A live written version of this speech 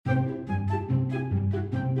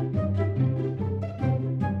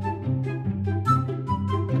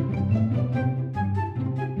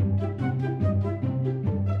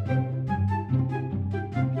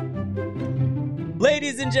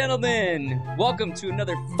and gentlemen, welcome to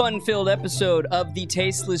another fun-filled episode of The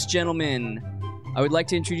Tasteless Gentleman. I would like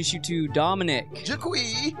to introduce you to Dominic,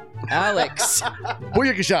 Jaqui, Alex,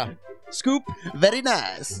 Booyakasha. Scoop, very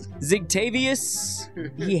nice. Zigtavius.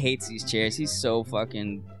 He hates these chairs. He's so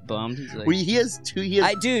fucking bummed. He's like, He has two. He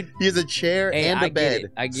has a chair hey, and a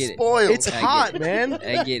bed. I get it. Spoiled. It's I hot, get man.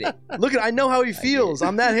 I get it. Look, I know how he feels.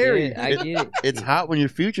 I'm that hairy. Yeah, I get it. It's hot when your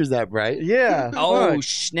future's that bright. Yeah. Oh, Fuck.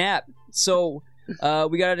 snap. So,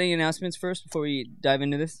 we got any announcements first before we dive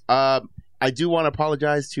into this? I do want to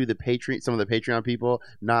apologize to some of the Patreon people,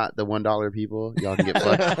 not the $1 people. Y'all can get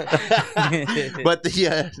fucked. But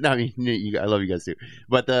I love you guys too.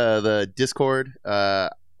 But the Discord,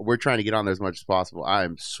 we're trying to get on there as much as possible. I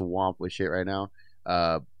am swamped with shit right now.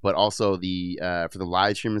 But also for the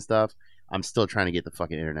live stream and stuff, I'm still trying to get the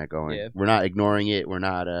fucking internet going. Yeah. We're not ignoring it. We're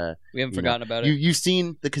not. We haven't forgotten about it. You've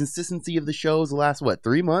seen the consistency of the shows the last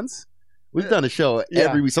 3 months. We've done a show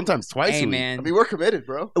every week, sometimes twice a week. Man. I mean, we're committed,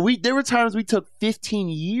 bro. There were times we took 15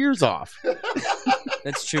 years off.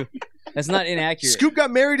 That's true. That's not inaccurate. Scoop got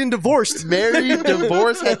married and divorced. Married,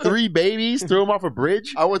 divorced, had 3 babies, threw them off a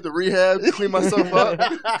bridge. I went to rehab, cleaned myself up.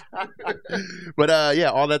 But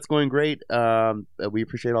all that's going great. We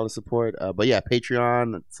appreciate all the support. But yeah,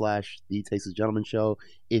 Patreon / The Tasteless Gentleman Show.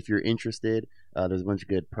 If you're interested, there's a bunch of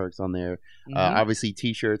good perks on there. Obviously,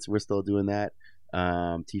 t-shirts, we're still doing that.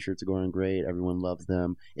 T-shirts are going great. Everyone loves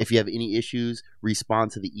them. If you have any issues,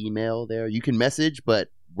 respond to the email there. You can message, but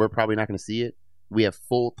we're probably not going to see it. We have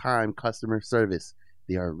full-time customer service.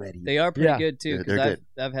 They are ready. They are pretty good too. They're Because good.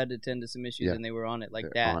 I've had to tend to some issues and they were on it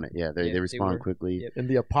They're that. on it. Yeah, they respond quickly. Yep. And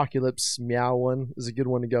the Apocalypse Meow one is a good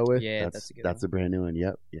one to go with. Yeah, that's a good That's one. a brand new one.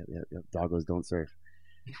 Yep. Doggos don't surf.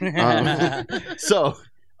 Yeah. So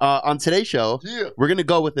on today's show, Yeah. we're gonna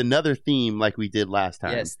go with another theme like we did last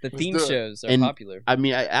time. Yes, the theme do it. shows are And- popular. I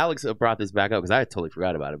mean, Alex brought this back up because I totally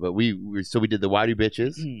forgot about it. But we did the Why Do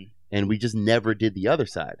Bitches, and we just never did the other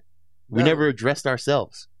side. We never addressed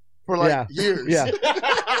ourselves. For years. Yeah.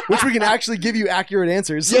 Which we can actually give you accurate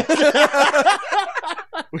answers. We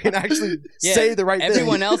can actually say the right thing.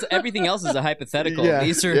 Everything else is a hypothetical. Yeah.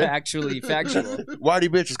 These are actually factual. Why do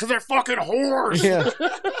bitches? Because they're fucking whores. Yeah.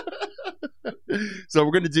 So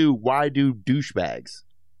we're gonna do why do douchebags?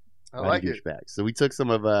 I Why like do it. douchebags? So we took some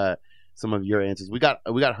of your answers. We got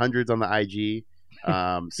hundreds on the IG.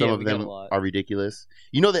 Some Yeah, of we got them a lot. are ridiculous.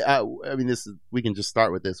 You know that I mean we can just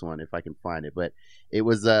start with this one if I can find it. But it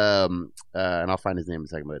was and I'll find his name in a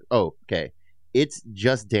second. But okay, it's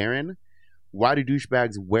just Darren. Why do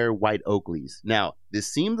douchebags wear white Oakleys? Now this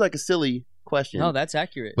seems like a silly question. No, that's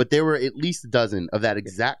accurate. But there were at least a dozen of that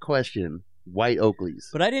exact question. White Oakleys.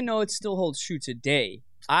 But I didn't know it still holds true today.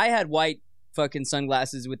 I had white fucking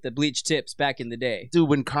sunglasses with the bleached tips back in the day. Dude,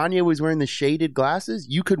 when Kanye was wearing the shaded glasses,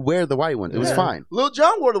 you could wear the white ones. It was Yeah. fine. Lil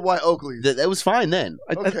Jon wore the white Oakleys. That was fine then.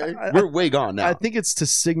 Okay. We're way gone now. I think it's to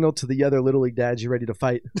signal to the other Little League dads you're ready to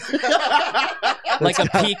fight. Like a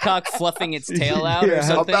peacock fluffing its tail out or Yeah.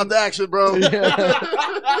 something. About the action, bro.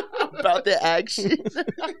 About the action.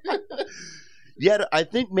 Yeah, I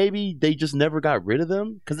think maybe they just never got rid of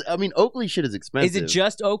them. Because, I mean, Oakley shit is expensive. Is it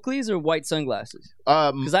just Oakleys or white sunglasses?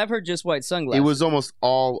 Because I've heard just white sunglasses. It was almost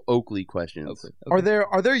all Oakley questions. Okay.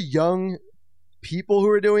 Are there young people who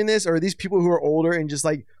are doing this, or are these people who are older and just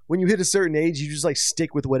like when you hit a certain age, you just like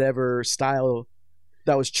stick with whatever style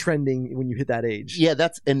that was trending when you hit that age? Yeah,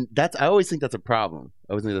 that's I always think that's a problem.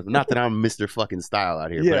 Not that I'm Mr. fucking style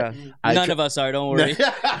out here. Yeah. But None of us are, don't worry.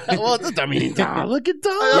 Well, I mean, Dom, look at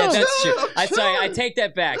Dom. Yeah, that's true. I take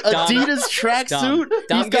that back. Dom, Adidas tracksuit.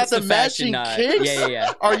 Dom He's got gets the fashion matching nod. kicks.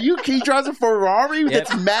 Yeah. Are you? He drives a Ferrari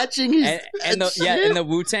that's matching his. And the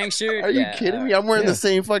Wu-Tang shirt. Are you kidding me? I'm wearing the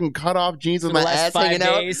same fucking cutoff jeans with For the my last ass 5 hanging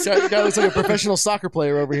days. Guy looks like a professional soccer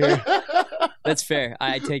player over here. That's fair.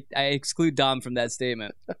 I exclude Dom from that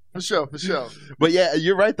statement. For sure. But yeah,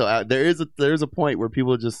 you're right though. There's a point where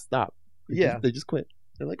people just stop. They just quit.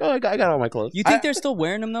 They're like, oh, I got all my clothes. You think they're still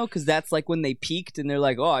wearing them though? Because that's like when they peaked, and they're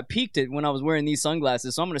like, oh, I peaked it when I was wearing these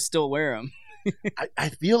sunglasses, so I'm gonna still wear them. I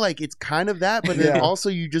feel like it's kind of that, but then also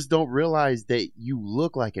you just don't realize that you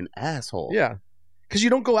look like an asshole. Yeah, because you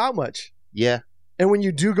don't go out much. Yeah. And when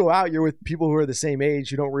you do go out, you're with people who are the same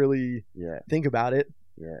age. You don't really think about it.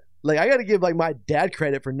 Yeah. Like I got to give like my dad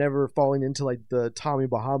credit for never falling into like the Tommy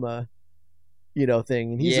Bahama,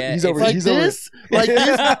 thing. And he's over. Like he's this, like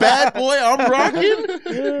this bad boy I'm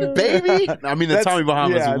rocking, baby. I mean, the Tommy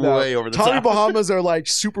Bahamas way over the Tommy top. Bahamas are like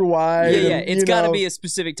super wide. Yeah. And, It's got to be a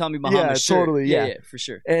specific Tommy Bahama shirt. Totally. Yeah, for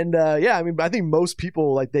sure. And I mean, I think most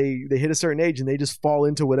people like they hit a certain age and they just fall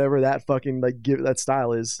into whatever that fucking like that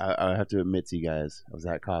style is. I have to admit to you guys, I was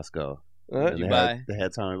at Costco What? And you they buy? had, they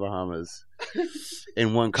had Tommy Bahamas,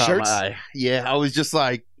 and one caught Shirts? my eye. Yeah, I was just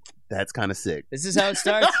like, that's kind of sick. This is how it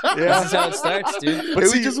starts. Yeah. This is how it starts, dude. But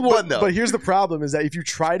it was just one, though. But here's the problem: is that if you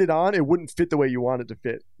tried it on, it wouldn't fit the way you want it to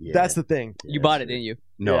fit. Yeah. That's the thing. You bought it, didn't you?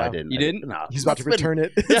 No, Yeah. I didn't. You I didn't? No. He's about to Let's return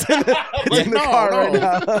it. Yeah. It's in the No, car right no,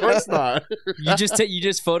 now. Of course not. You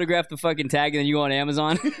just photograph the fucking tag and then you go on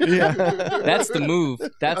Amazon. Yeah. That's the move.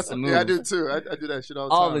 That's the move. Yeah, I do too. I do that shit all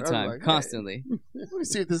the All time. the I'm time, like, hey, constantly. let me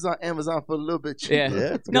see if this is on Amazon for a little bit cheaper. Yeah.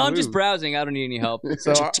 Yeah, it's a No, good I'm just move. browsing. I don't need any help.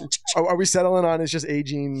 So are we settling on it's just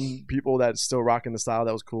aging people that still rocking the style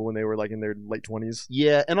that was cool when they were like in their late 20s?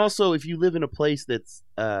 Yeah, and also if you live in a place that's,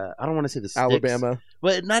 I don't want to say the sticks, Alabama.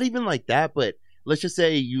 but not even like that. But let's just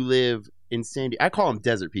say you live in San Diego. I call them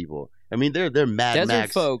desert people. I mean, they're Mad Desert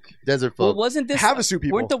Max folk. desert Well, folk. wasn't this Havasu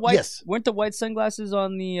people. Weren't the white Yes. sunglasses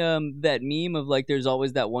on the that meme of like there's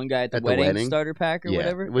always that one guy at the, At the wedding, wedding? starter pack or Yeah,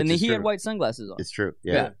 whatever, which and then is he had true. white sunglasses on. It's true.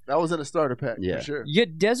 Yeah. Yeah. That was in a starter pack Yeah. for sure. You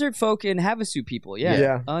get desert folk and Havasu people. Yeah,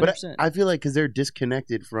 Yeah. 100%. But I feel like because they're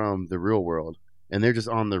disconnected from the real world and they're just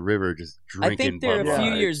on the river just I drinking. think they're Bud a few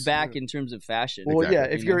Lights. years back in terms of fashion. Well,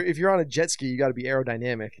 Exactly. yeah. If you're on a jet ski, you got to be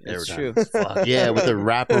aerodynamic. It's Aerodynamic true. as fuck. Yeah, with the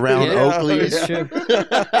wraparound Yeah, Oakleys. it's true.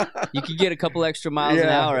 You could get a couple extra miles an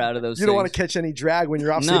Yeah. hour out of those. You don't want things. to catch any drag when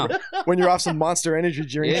you're off No. when you're off some Monster Energy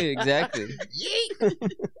drink. Yeah, exactly.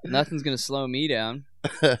 Nothing's gonna slow me down.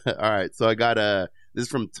 All right, so I got this is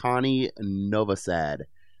from Tani Novasad.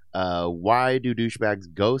 Why do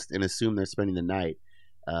douchebags ghost and assume they're spending the night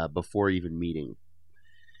before even meeting?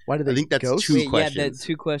 Why do they I think that's ghost? two Wait, questions. yeah, that's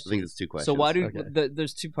two I questions. think it's two questions. So why do Okay.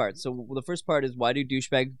 there's two parts. So the first part is why do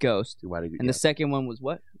douchebags ghost, Why do and the second one was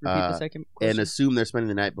what? Repeat the second and question. assume they're spending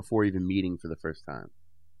the night before even meeting for the first time?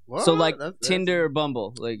 What? So like That's- Tinder or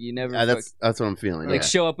Bumble, like you never That's what I'm feeling. like yeah.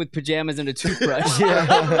 show up with pajamas and a toothbrush.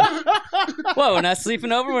 Yeah. Whoa, we're not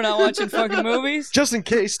sleeping over. We're not watching fucking movies. Just in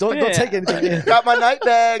case, don't Yeah. take anything in. Got my night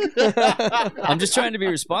bag. I'm just trying to be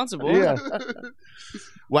responsible. Yeah.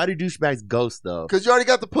 Why do douchebags ghost though? Because you already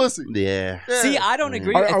got the pussy. Yeah. Yeah. See, I don't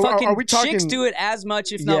agree. Are Fucking we chicks talking- do it as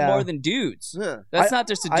much, if not Yeah. more, than dudes. Yeah. That's not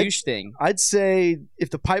just a I- douche thing. I'd say if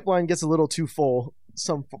the pipeline gets a little too full,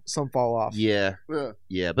 some fall off. Yeah. Yeah.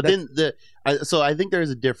 Yeah. But That's- then so I think there's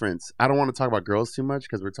a difference. I don't want to talk about girls too much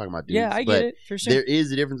because we're talking about dudes. Yeah, I but get it for sure. there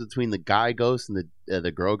is a difference between the guy ghost and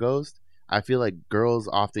the girl ghost. I feel like girls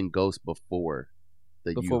often ghost before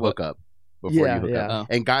you Before hook what? up. Before Yeah, you hook yeah. up.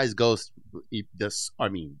 Oh. And guys ghost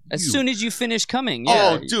As soon as you finish coming,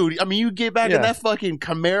 yeah. Oh, dude! I mean, you get back in Yeah. that fucking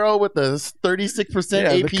Camaro with the 36%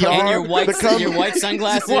 Yeah, the APR, car- and your white The cum- your white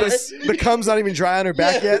sunglasses. The cum's not even dry on her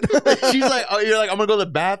back Yeah. yet. She's like, "Oh, you're like, I'm gonna go to the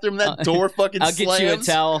bathroom." That door fucking I'll slams. get you a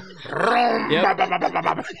towel.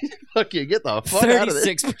 Okay, get the fuck out of there.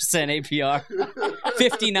 36% APR,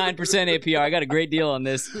 59% APR. I got a great deal on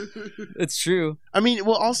this. It's true. I mean,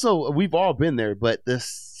 well, also we've all been there, but the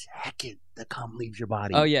second the cum leaves your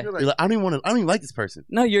body, Oh yeah. You're you're like, I don't even want to. I don't even like this person.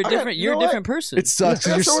 No, you're I got- different. you You're a know what? different person. It sucks.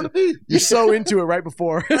 'cause That's You're, so to be. you're so into it right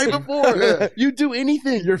before. Right before Yeah. you do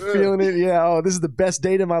anything, You're feeling it. Yeah. Oh, this is the best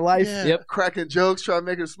date of my life. Yeah. Yep. Cracking jokes, trying to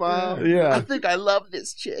make her smile. I Yeah. think I love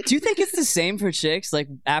this chick. Do you think it's the same for chicks? Like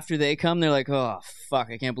after they come, they're like, "Oh fuck,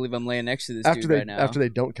 I can't believe I'm laying next to this After dude they right now." after they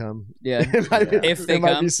don't come. yeah, It might- Yeah. if they it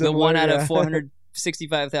might come, be the similar, one out yeah. of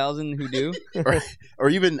 465,000 who do. or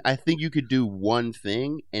even I think you could do one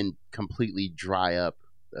thing and completely dry up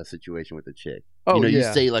a situation with a chick. Oh, you know, yeah.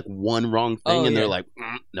 you say like one wrong thing Oh, and they're yeah. like,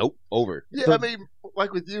 nope, over. Yeah, But- I mean,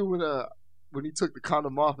 like with you when he took the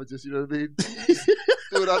condom off and just, you know what I mean?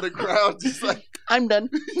 Threw it on the ground, just like, I'm done.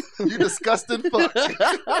 you disgusting fuck.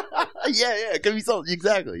 yeah, because we so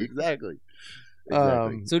exactly.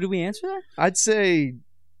 So do we answer that? I'd say,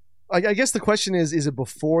 I guess the question is it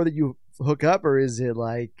before that you hook up or is it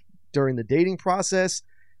like during the dating process?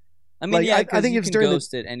 I mean, Like, yeah, I 'cause think you if it's can during the-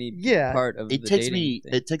 ghost at any Yeah. part of It the takes dating me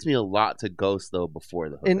thing. it takes me a lot to ghost though before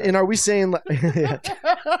the hookup. And are we saying like,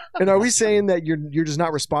 and are we saying that you're just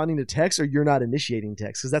not responding to texts or you're not initiating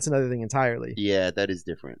texts? Because that's another thing entirely. Yeah, that is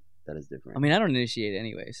different. That is different. I mean, I don't initiate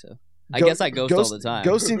anyway, so I Go- guess I ghost all the time.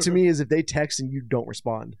 Ghosting to me is if they text and you don't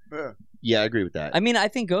respond. yeah, I agree with that. I mean, I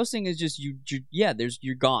think ghosting is just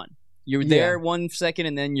you're gone. You're Yeah. there 1 second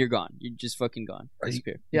and then you're gone. You're just fucking gone. Are you-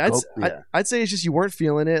 Disappear. Yeah, Go- yeah. I'd say it's just you weren't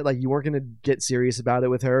feeling it. Like you weren't going to get serious about it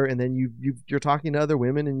with her, and then you're talking to other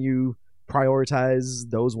women and you prioritize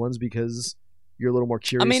those ones because you're a little more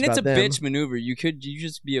curious. I mean, it's a about them. bitch maneuver. You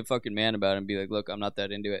just be a fucking man about it and be like, look, I'm not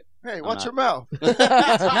that into it. Hey, watch not. your mouth.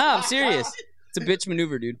 Nah, I'm serious. It's a bitch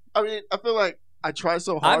maneuver, dude. I mean, I feel like I try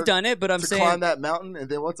so hard I've done it, but I'm to saying climb that mountain, and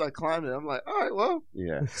then once I climbed it, I'm like, all right, well,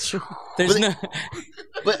 yeah. there's But- no.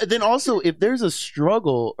 But then also if there's a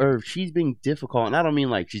struggle or if she's being difficult, and I don't mean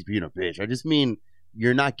like she's being a bitch. I just mean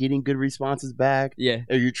you're not getting good responses back, Yeah.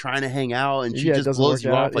 or you're trying to hang out and she Yeah, it just doesn't blows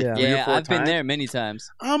work you out, off like yeah. 3 or Yeah, 4 I've been times. there many times.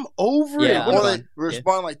 I'm over Yeah, it. Or I'm they done.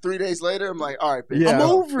 respond like 3 days later. I'm like, all right, bitch. Yeah. I'm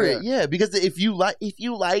go. over it. Yeah, because if you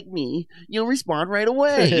like me, you'll respond right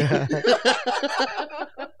away. Yeah.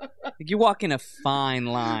 Like, you're walking a fine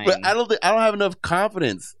line. But I don't have enough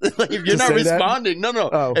confidence. Like if you're To not say that? responding, no.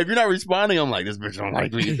 Oh. If you're not responding, I'm like, this bitch don't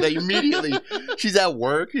like me. Like, immediately, she's at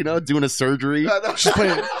work, doing a surgery.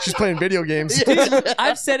 She's playing video games.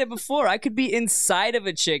 I've said it before. I could be inside of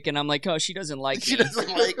a chick and I'm like, oh, she doesn't like She me. doesn't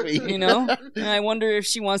like me. And I wonder if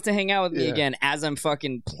she wants to hang out with me Yeah. again as I'm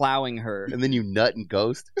fucking plowing her. And then you nut and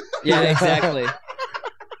ghost. Yeah, exactly.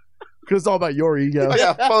 Because it's all about your ego. I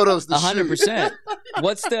got photos to shoot. 100%.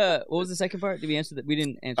 What was the second part? Did we answer that? We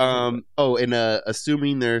didn't answer that.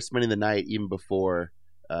 Assuming they're spending the night even before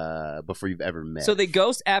you've ever met. So they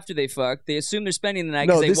ghost after they fuck. They assume they're spending the night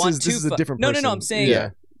No, because they this want is- to this is a fuck. different No, person. I'm saying Yeah.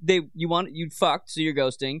 you fucked, so you're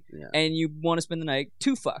ghosting, Yeah. and you want to spend the night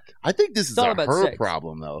to fuck. I think this is It's all about her sex.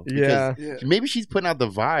 problem though. Yeah. because Yeah. maybe she's putting out the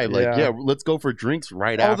vibe like, Yeah. yeah, let's go for drinks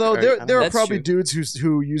right Although after. there are That's probably true. dudes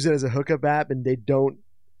who use it as a hookup app and they don't.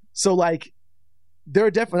 So like, there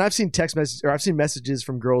are definitely. I've seen text messages or I've seen messages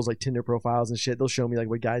from girls like Tinder profiles and shit. They'll show me like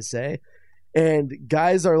what guys say, and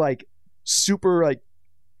guys are like super like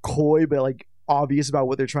coy but like obvious about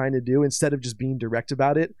what they're trying to do instead of just being direct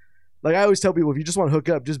about it. Like I always tell people, if you just want to hook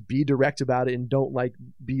up, just be direct about it and don't like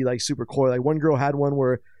be like super coy. Like one girl had one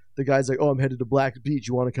where the guy's like, "Oh, I'm headed to Black Beach.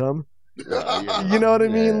 You want to come?" Yeah. You know what I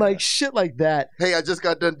Yeah. mean? Like shit like that. Hey, I just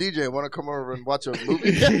got done DJing. Want to come over and watch a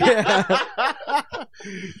movie? Yeah.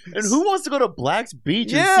 And who wants to go to Black's Beach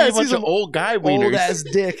and Yeah, see a see bunch of some old guy Old wieners? ass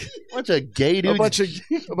dick. A bunch of gay dudes.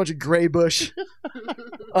 a bunch of gray bush.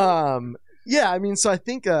 Yeah, I mean, so I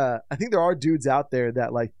think there are dudes out there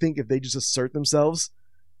that like think if they just assert themselves,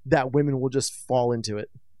 that women will just fall into it.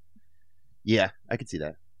 Yeah, I could see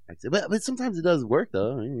that. But sometimes it does work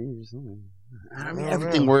though. I mean,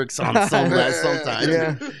 everything know. works on some level sometimes.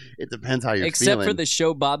 Yeah. It depends how you're Except feeling. for the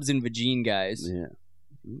show Bob's and Vagine guys. Yeah.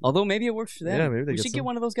 Although maybe it works for them. Yeah, maybe they we get should get some.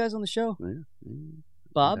 one of those guys on the show. Yeah.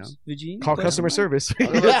 Bob's, Vagine. Call Question customer mark? service. I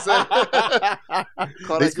was about to say.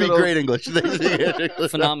 Call They that speak good old- great English. They speak great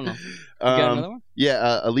English. Phenomenal. You got another one?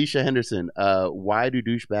 Yeah, Alicia Henderson. Why do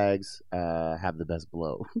douchebags have the best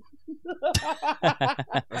blow?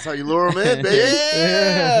 That's how you lure them in, baby.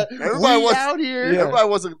 Yeah, Everybody we wants- out here. Yeah. Everybody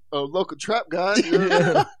was a local trap guy. You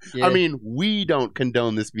know? Yeah. I mean, we don't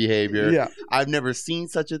condone this behavior. Yeah. I've never seen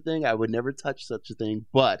such a thing. I would never touch such a thing.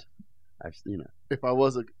 But I've seen it. If I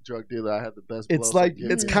was a drug dealer, I had the best. It's blows like I'd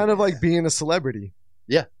give it's you. kind of like being a celebrity.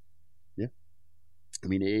 I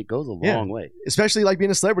mean, it goes a Yeah. long way. Especially like being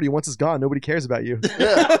a celebrity. Once it's gone, nobody cares about you.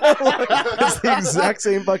 Yeah. It's the exact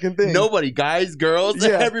same fucking thing. Nobody, guys, girls,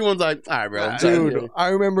 Yeah. everyone's like, all right, bro. I'm Dude, done." I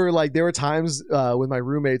remember like there were times with my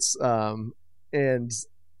roommates, and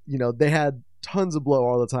they had tons of blow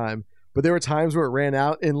all the time, but there were times where it ran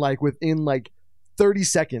out, and like within like 30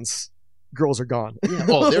 seconds, girls are gone.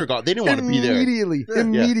 Oh, they're gone. They didn't want to be there. Immediately, Yeah.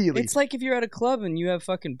 immediately. It's like if you're at a club and you have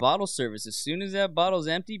fucking bottle service. As soon as that bottle's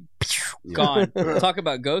empty, Yeah. gone. Talk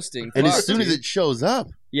about ghosting. And Fuck, as soon as dude. it shows up,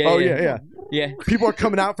 Oh yeah. Yeah. People are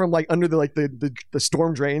coming out from like under the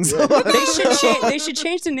storm drains. They should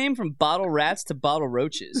change the name from bottle rats to bottle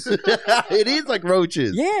roaches. it is like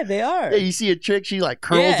roaches. Yeah, they are. Yeah, you see a chick, she like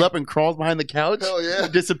curls Yeah. up and crawls behind the couch, Hell yeah.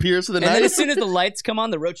 disappears for the And night. then as soon as the lights come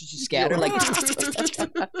on, the roaches just scatter. Like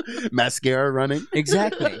Mascara running.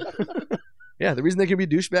 exactly, Yeah, the reason they can be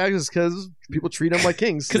douchebags is because people treat them like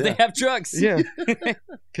kings. because they have drugs. Yeah,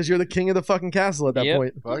 because you're the king of the fucking castle at that Yep.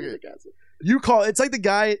 point. Fuck it. You call it's like the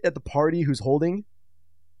guy at the party who's holding,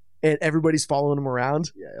 and everybody's following him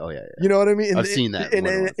around. Yeah. Oh yeah. You know what I mean? And I've seen that And,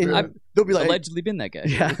 one and, once. and I've they'll be like, Allegedly been that guy.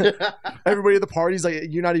 yeah. yeah. Everybody at the party's like,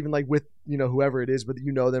 you're not even like with whoever it is, but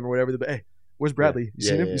you know them or whatever. But hey, where's Bradley? You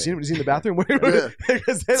seen Yeah, him? yeah, You seen him? yeah. Is he in the bathroom? Yeah.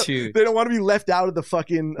 Because they Dude. don't want to be left out of the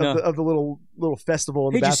fucking No. of the little festival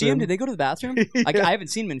in Hey, the did you bathroom. see him? Did they go to the bathroom? Yeah. I haven't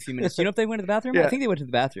seen him in a few minutes. Do you know if they went to the bathroom? Yeah. I think they went to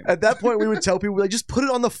the bathroom. At that point, we would tell people like, just put it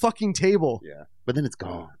on the fucking table. But then it's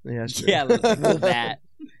gone. Yeah, that's true. Yeah, that.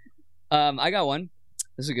 I got one.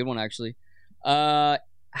 This is a good one, actually.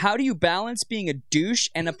 How do you balance being a douche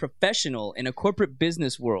and a professional in a corporate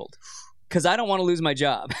business world? Because I don't want to lose my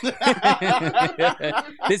job.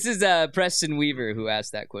 This is Preston Weaver who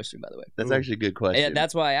asked that question, by the way. That's Ooh. actually a good question. Yeah,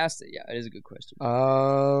 that's why I asked it. Yeah, it is a good question.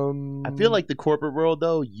 I feel like the corporate world,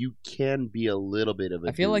 though, you can be a little bit of a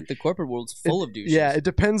I feel like the douche. corporate world's full of douches. Yeah, it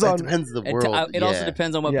depends It on. depends on the It, world. it also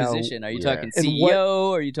depends on what Yeah, position. Are you yeah. talking And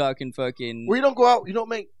CEO? Are you talking fucking? Well, you don't go out. You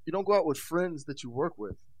don't go out with friends that you work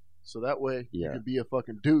with. So that way you Yeah. can be a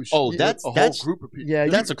fucking douche. Oh, with that's- a whole that's- group of people. Yeah,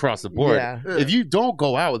 That's across the board. Yeah. Yeah. If you don't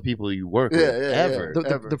go out with people you work with ever,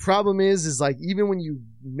 The problem is like even when you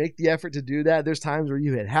make the effort to do that, there's times where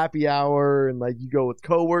you hit happy hour and like you go with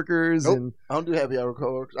coworkers Nope. and I don't do happy hour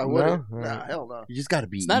coworkers. I No? wouldn't. All Nah, right. hell no. you just got to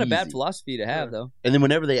be. It's not a bad easy. philosophy to have, though. And then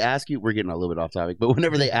whenever they ask you, we're getting a little bit off topic, but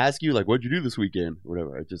whenever they ask you, like, "What'd you do this weekend?"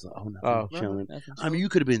 Whatever, it's just, "Oh, nothing, Oh. chilling." Nothing. I mean, you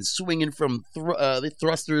could have been swinging from the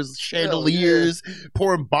thrusters, chandeliers,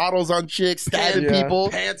 pouring bottles on chicks, stabbing Yeah. people.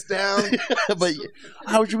 Pants down. But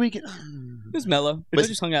how was your weekend? It was mellow. But I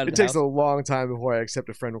just hung out at it the takes house. a long time before I accept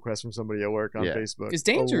a friend request from somebody at work on Yeah. Facebook. It's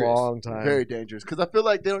dangerous. A long time. Very dangerous. Because I feel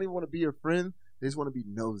like they don't even want to be your friend. They just want to be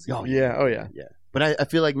nosy. Oh, Yeah. Oh yeah. Yeah. But I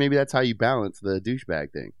feel like maybe that's how you balance the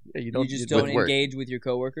douchebag thing. Yeah, You just with don't work. engage with your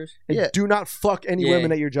coworkers. And Yeah. do not fuck any Yeah,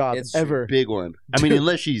 women at your job it's true. ever. Big one. I mean,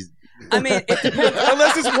 unless she's I mean, it depends.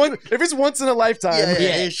 Unless it's one, if it's once in a lifetime.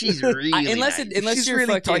 Yeah. she's really unless nice. unless She's you're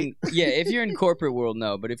really fucking if you're in corporate world,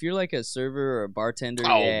 no. But if you're like a server or a bartender,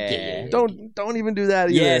 Oh, yeah. Don't even do that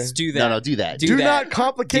either. Yes, do that. no, do that. Do Do that. not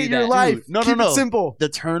complicate Do your that. life. Dude, no, Keep no. it simple. The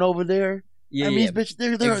turnover there. Yeah, I mean, yeah. these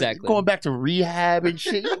bitches, they're Exactly. going back to rehab and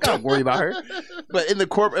shit. You don't worry about her. But in the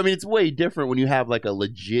corporate, I mean, it's way different when you have like a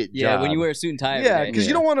legit Yeah, job. when you wear a suit and tie. every Yeah, day. because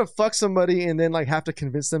you don't want to fuck somebody and then like have to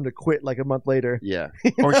convince them to quit like a month later. Yeah.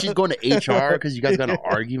 Or she's going to HR because you guys got an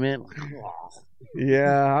argument.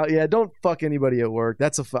 Yeah. Don't fuck anybody at work.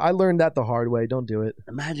 I learned that the hard way. Don't do it.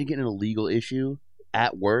 Imagine getting a legal issue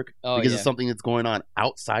at work Oh, because yeah. of something that's going on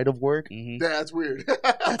outside of work. Mhm. That's weird.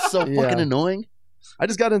 That's so Yeah. fucking annoying. I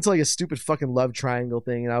just got into like a stupid fucking love triangle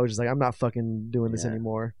thing, and I was just like, I'm not fucking doing this Yeah.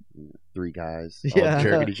 anymore. 3 guys Yeah. all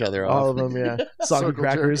jerking each other off. All of them, yeah. Soggy Circle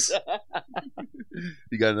crackers.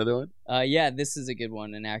 You got another one? Yeah, this is a good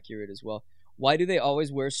one and accurate as well. Why do they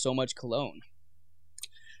always wear so much cologne?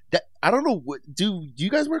 I don't know. Do you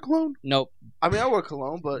guys wear cologne? Nope. I mean, I wear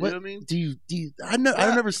cologne, but What? you know what I mean? Do you? I've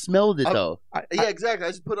never smelled it I- though. Yeah, exactly. I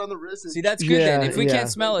just put it on the wrist. And See, that's good Yeah, then. If we yeah. can't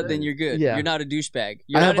smell it, then you're good. Yeah. You're not a douchebag.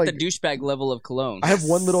 You're I not have, at like- the douchebag level of cologne. I have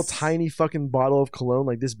one little tiny fucking bottle of cologne,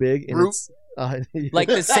 like this big, and Brute. it's like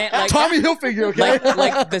the like, Tommy Hilfiger, okay?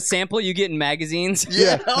 like the sample you get in magazines.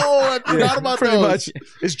 Yeah. Oh, I forgot about pretty those. much.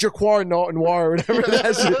 It's Jaquar Noir or whatever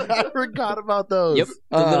that shit. I forgot about those. Yep.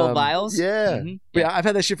 The little Um, vials. Yeah. Mhm. But yeah, I've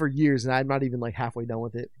had that shit for years, and I'm not even like halfway done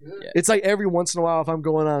with it. Yeah. It's like every once in a while, if I'm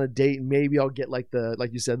going on a date, maybe I'll get like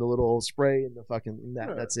you said, the little spray and the fucking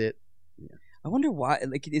that's it. I wonder why.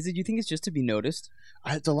 Like, is it? You think it's just to be noticed?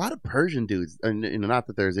 It's a lot of Persian dudes, and not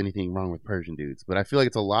that there's anything wrong with Persian dudes, but I feel like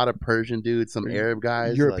it's a lot of Persian dudes, some Arab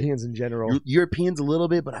guys, Europeans in general. like, Europeans a little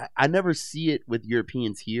bit, but I never see it with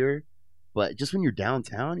Europeans here. But just when you're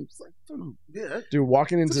downtown, you're just like, yeah, Dude,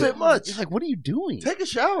 walking it's into a bit much. you're like, what are you doing? Take a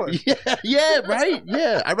shower. Yeah, right.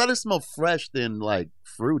 Yeah, I'd rather smell fresh than like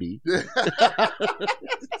fruity.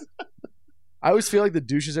 I always feel like the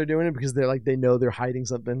douches are doing it because they're like they know they're hiding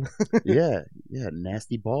something. Yeah,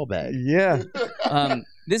 nasty ball bag. Yeah.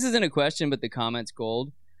 This isn't a question, but the comments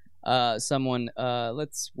gold. Someone,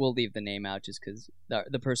 we'll leave the name out just because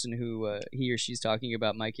the person who he or she's talking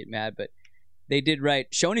about might get mad, but they did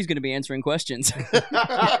write. Shoney's going to be answering questions.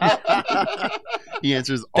 He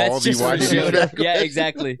answers all That's the just for why Shoney. douchebag Yeah, questions.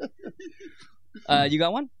 exactly. You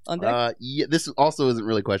got one on deck? Yeah, this also isn't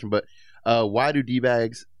really a question, but why do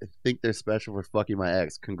D-bags think they're special for fucking my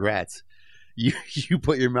ex? Congrats. You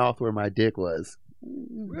put your mouth where my dick was.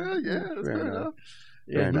 Well, yeah, that's Fair fair enough. enough.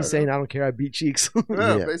 Yeah, Fair he's enough. saying I don't care, I beat cheeks.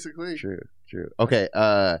 Yeah, Yeah. basically. True. Okay,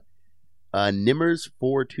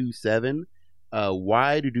 Nimmers427.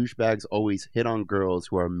 Why do douchebags always hit on girls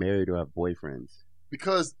who are married or have boyfriends?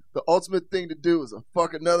 Because the ultimate thing to do is to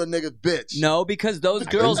fuck another nigga bitch. No, because those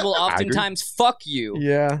girls will I agree. oftentimes fuck you.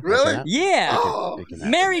 Yeah. Really? Okay. Yeah. Oh, It can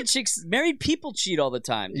happen. Married people cheat all the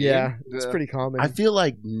time. Dude. Yeah. It's Yeah. pretty common. I feel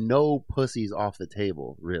like no pussy's off the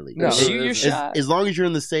table, really. No. Shoot your As, shot. as long as you're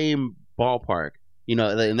in the same ballpark, you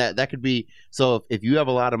know, and that could be. So if you have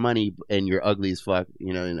a lot of money and you're ugly as fuck,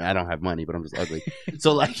 you know, and I don't have money, but I'm just ugly.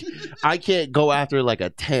 So like, I can't go after like a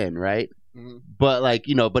 10, right? Mhm. But like,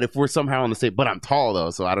 you know, but if we're somehow on the same, but I'm tall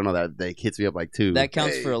though, so I don't know, that hits me up like 2. That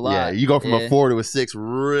counts for a lot. Yeah, you go from Yeah. a 4 to a 6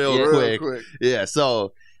 real Yeah. quick. Real quick. Yeah,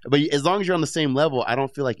 so, but as long as you're on the same level, I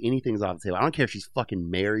don't feel like anything's off the table. I don't care if she's fucking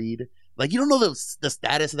married. Like, you don't know the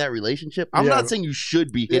status of that relationship. I'm Yeah. not saying you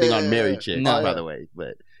should be hitting on married chicks, No. by the way,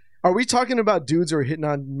 but Are we talking about dudes who are hitting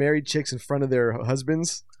on married chicks in front of their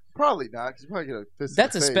husbands? Probably not, because you probably get a fist.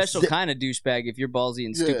 That's in a the face. special kind of douchebag if you're ballsy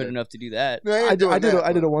and stupid Yeah. enough to do that. No, I ain't I doing did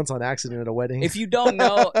that, it but- once on accident at a wedding. If you don't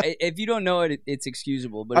know, it's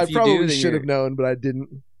excusable. But I if you probably do, then should have you're- known, but I didn't.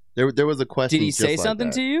 there was a question. Did he just say like something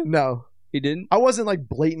that. to you? No. He didn't. I wasn't like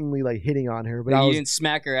blatantly like hitting on her, but Like, I you was. didn't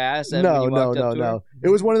smack her ass. No, when you walked up to her? no. It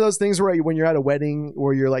was one of those things where when you're at a wedding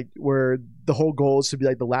where you're like where the whole goal is to be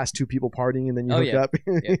like the last two people partying and then you Oh, hook yeah. up.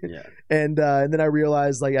 Yeah. And then I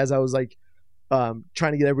realized like as I was like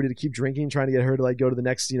trying to get everybody to keep drinking, trying to get her to like go to the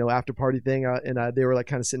next after party thing, and they were like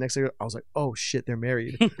kind of sitting next to her. I was like, oh shit, they're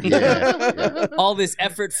married. Yeah. All this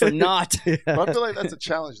effort for naught. Yeah. But I feel like that's a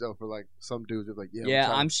challenge though for like some dudes. They're like, Yeah,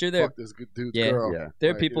 trying I'm to sure there. fuck this good dude's Yeah. girl. Yeah.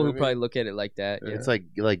 There are Like, people you know who what I probably mean? look at it like that. Yeah, It's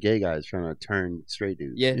like gay guys trying to turn straight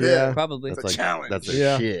dudes. yeah, Yeah. probably. It's That's a challenge. That's the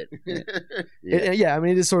Yeah. shit. Yeah, I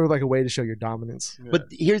mean, it is sort of like a way to show your dominance. Yeah. But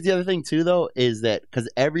here's the other thing too, though, is that because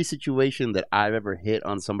every situation that I've ever hit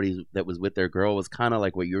on somebody that was with their girl was kind of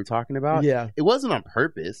like what you were talking about. Yeah, It wasn't on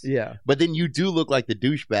purpose. yeah. But then you do look like the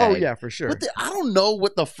douchebag. Oh yeah, for sure. But I don't know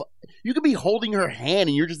what the fuck. You could be holding her hand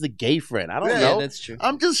and you're just a gay friend. I don't Yeah, know. that's true.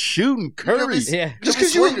 I'm just shooting could be- curries. Yeah. Just Could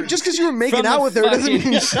be because you were making From out the with her doesn't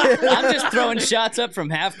fucking- mean shit. I'm just throwing shots up from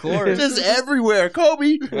half court. Just everywhere.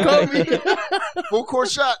 Kobe. Kobe. Full court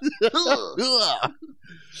shot. Ugh.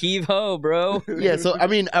 Heave ho, bro. Yeah, so I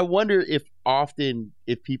mean, I wonder if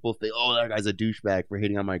people think, oh, that guy's a douchebag for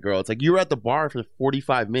hitting on my girl. It's like you were at the bar for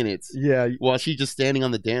 45 minutes Yeah, while she's just standing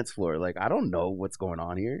on the dance floor. Like, I don't know what's going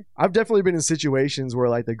on here. I've definitely been in situations where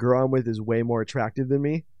like the girl I'm with is way more attractive than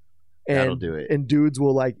me, That'll and do it. and dudes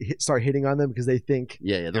will like start hitting on them because they think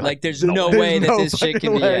Yeah, they're Like, there's no, no there's way that no this chick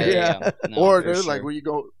can be. fucking way, Yeah. No, Or for there's sure. like when you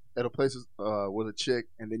go at a place with a chick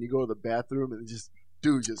and then you go to the bathroom and just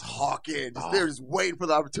dude just hawk in. They're just waiting for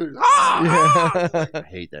the opportunity. Ah! yeah. I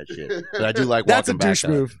hate that shit. But I do like That's a walking back douche up.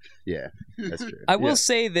 move. Yeah, that's true. I will Yeah.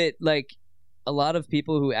 say that like a lot of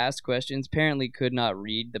people who ask questions apparently could not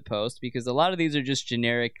read the post because a lot of these are just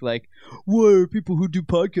generic like, why are people who do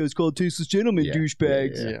podcasts called tasteless gentlemen Yeah,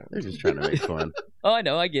 douchebags? Yeah. They're just trying to make fun. Oh, I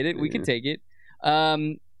know, I get it. We can take it.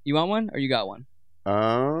 You want one or you got one?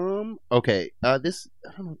 Okay. This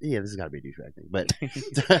I don't know. Yeah, this has got to be a douchebag thing.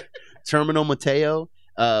 But Terminal Mateo.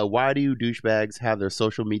 Why do you douchebags have their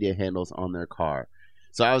social media handles on their car?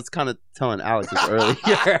 So I was kind of telling Alex this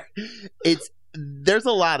earlier. There's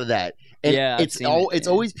a lot of that. And Yeah, I've it's seen it, it's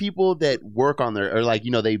yeah. always people that work on their or like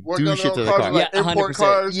they Work do on shit to their their cars, car. like Yeah, import 100%.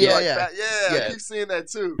 cars. Yeah, like yeah. that. Yeah. I keep seeing that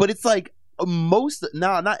too. But it's like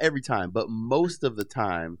not every time, but most of the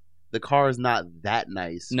time, the car is not that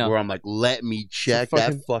nice. No. Where I'm like, let me check It's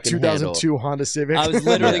a that fucking 2002 Honda Civic. I was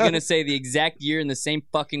literally Yeah. gonna say the exact year in the same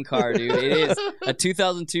fucking car, dude. It is a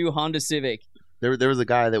 2002 Honda Civic. handle. There was a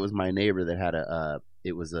guy that was my neighbor that had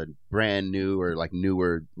it was a brand new or like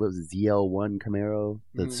newer, what was it, ZL1 Camaro?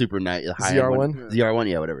 The Mhm. super nice high ZR1? ZR1,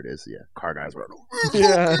 yeah, whatever it is. Yeah, car guys were.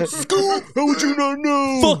 Yeah. How would you not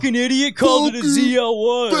know? Fucking idiot called it a Fucking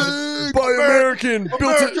ZL1. Buy American,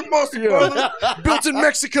 American muscle, yeah. brother. built in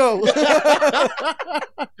Mexico.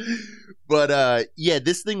 But yeah,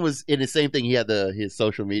 this thing was in the same thing. He had his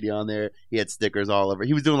social media on there. He had stickers all over.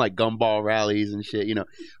 He was doing like gumball rallies and shit,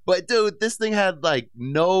 But dude, this thing had like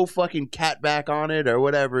no fucking catback on it or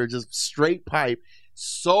whatever, just straight pipe,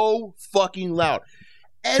 so fucking loud.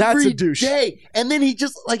 That's Every a douche. day. And then he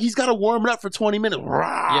just like he's got to warm it up for 20 minutes.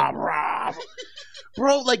 Rah, Yeah. rah.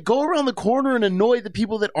 Bro, like go around the corner and annoy the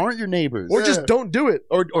people that aren't your neighbors, Or just don't do it.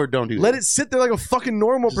 or don't do Let that. it sit there like a fucking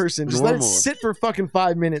normal Just person. Just let it normal. sit for fucking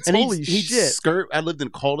 5 minutes. And Holy he'd shit. skirt. I lived in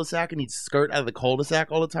a cul-de-sac, and he'd skirt out of the cul-de-sac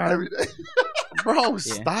all the time. Every day. Bro,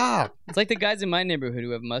 stop. It's like the guys in my neighborhood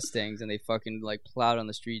who have Mustangs and they fucking like plowed on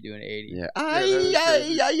the street doing 80. Yeah. that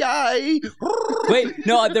is crazy. Wait,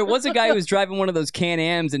 no, there was a guy who was driving one of those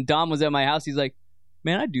Can-Ams and Dom was at my house. He's like,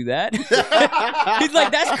 man, I'd do that. He's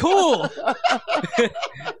like, that's cool.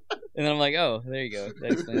 And then I'm like, oh, there you go.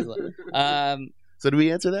 That explains a lot. So do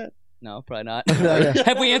we answer that? No, probably not. No, yeah.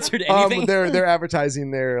 Have we answered anything? They're advertising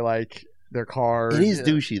their car. It is Yeah.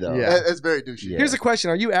 douchey though. Yeah. It's very douchey. Yeah. Here's a question: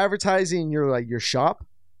 are you advertising your shop?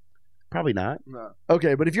 Probably not. No.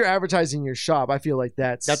 Okay, but if you're advertising your shop, I feel like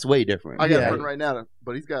that's Way different. I got Yeah. one right now,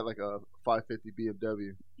 but he's got like a 550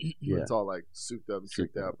 BMW. Yeah. It's all like souped up and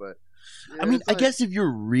Souped tricked out. But I mean, it's I like- guess if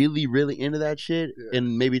you're really, really into that shit, Yeah.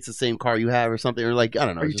 and maybe it's the same car you have or something, or like I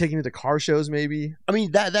don't know. Are you just- taking it to car shows? Maybe. I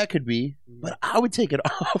mean, that could be, but I would take it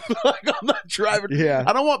off. Like I'm not driving. Yeah.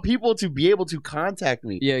 I don't want people to be able to contact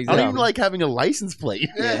me. Yeah, I exactly. don't even like having a license plate.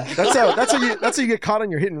 Yeah. That's how you get caught on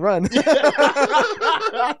your hit and run.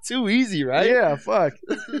 Too easy, right? Yeah. Fuck.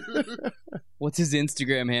 What's his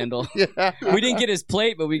Instagram handle? Yeah. We didn't get his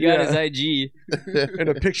plate, but we got Yeah. his IG. And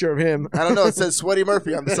a picture of him. I don't know. It says Sweaty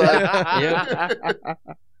Murphy on the side.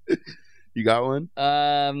 You got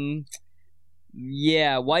one?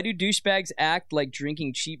 Yeah. Why do douchebags act like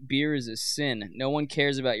drinking cheap beer is a sin? No one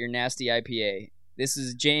cares about your nasty IPA. This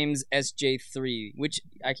is James SJ3, which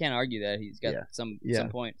I can't argue that he's got Yeah. some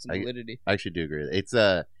point, some I- validity. I actually do agree. It's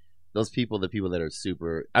those people, the people that are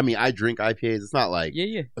super. I mean, I drink IPAs. It's not like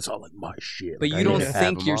Yeah. it's all like my shit. But Like, I you don't gotta have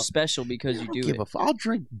think them you're all. special because I you don't do give it. a I'll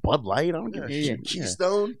drink Bud Light. I don't give a Yeah, shit. yeah.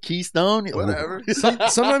 Keystone. Keystone, Whatever.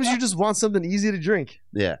 Sometimes you just want something easy to drink,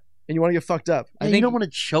 Yeah, and you want to get fucked up. I I think think- you don't want to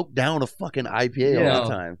choke down a fucking IPA Yeah. all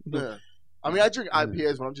the time. Yeah. I mean, I drink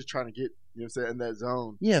IPAs when I'm just trying to get, you know what I'm saying, in that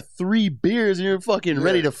zone. Yeah, 3 beers and you're fucking Yeah.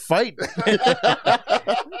 ready to fight.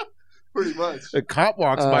 Pretty much. A cop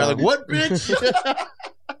walks by like, "What, bitch?"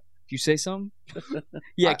 You say something?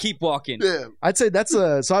 Yeah, keep walking. Yeah. I'd say that's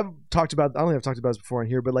so I've talked about, I don't think I've talked about this before on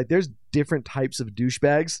here, but like there's different types of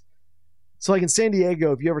douchebags. So like in San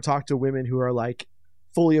Diego, if you ever talk to women who are like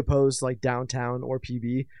fully opposed to like downtown or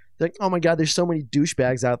PB, they're like, oh my God, there's so many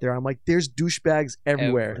douchebags out there. I'm like, there's douchebags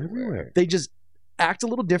everywhere. Everywhere. They just act a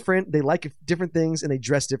little different. They like different things and they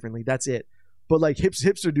dress differently. That's it. But like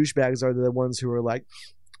hipster douchebags are the ones who are like,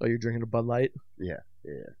 oh, you're drinking a Bud Light?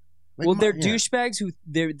 Like, Well, they're yeah. douchebags who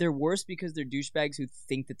they're worse because they're douchebags who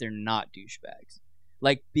think that they're not douchebags.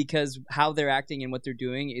 Like because how they're acting and what they're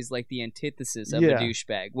doing is like the antithesis of Yeah. a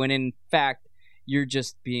douchebag. When in fact you're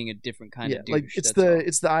just being a different kind of douche. like it's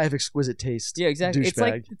that's all. the I have exquisite taste. Yeah, exactly.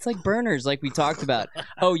 Douchebag. It's like burners, like we talked about.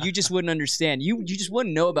 Oh, you just wouldn't understand. You just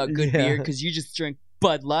wouldn't know about good Yeah. beer because you just drink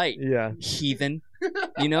Bud Light, Yeah. heathen.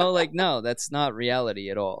 You know, like no, that's not reality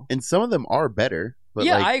at all. And some of them are better, but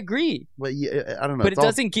yeah, like, I agree. but yeah, I don't know. But It's it all-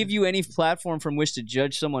 doesn't give you any platform from which to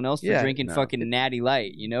judge someone else for Yeah, drinking no. fucking Natty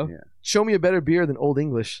Light. You know, Yeah. Show me a better beer than Old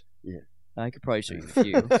English. I could probably show you a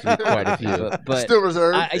few, Quite a few. but Still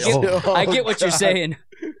reserved. I get Oh, I get what you're God. saying.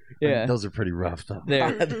 Yeah, Those are pretty rough though.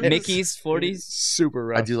 they're That is Mickey's 40s. Super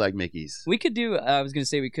rough. I do like Mickey's. We could do. I was gonna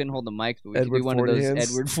say we couldn't hold the mics, but we could Edward do one 40 of those hands.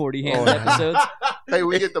 Edward 40 Oh, hands yeah. episodes. Hey,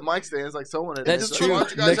 we get the mic stands like someone. At That's Like, true. Why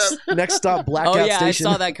don't you guys have? Next stop, Blackout Oh yeah, Station.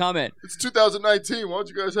 I saw that comment. It's 2019. Why don't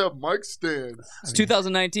you guys have mic stands? It's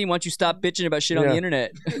 2019. Why don't you stop bitching about shit on Yeah. the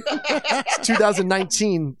internet? It's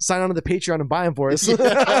 2019. Sign on to the Patreon and buy them for us.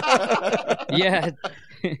 Yeah,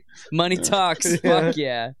 money talks. Yeah. Fuck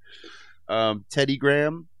yeah. Teddy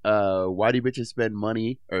Graham. Why do bitches spend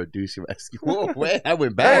money or whoa, wait, I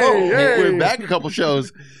went back. Hey. Went back a couple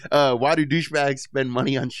shows. Why do douchebags spend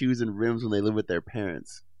money on shoes and rims when they live with their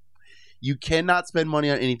parents? You cannot spend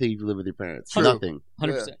money on anything if you live with your parents. True. Nothing.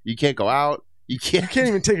 100%. You can't go out. You You can't. can't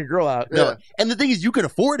even take a girl out. No. Yeah. And the thing is, you can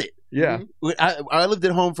afford it. Yeah. I lived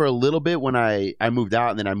at home for a little bit when I moved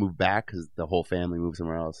out, and then I moved back because the whole family moved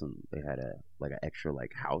somewhere else, and they had an extra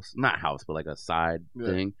house, not house, but like a side Yeah.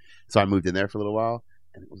 thing. So I moved in there for a little while,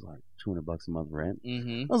 and it was like $200 a month rent.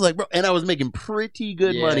 Mm-hmm. I was like, bro, and I was making pretty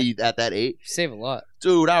good Yeah. money at that age. Save a lot.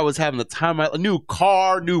 Dude, I was having the time. A new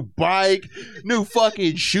car, new bike, new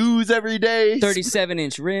fucking shoes every day.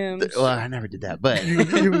 37-inch rims. Well, I never did that, but You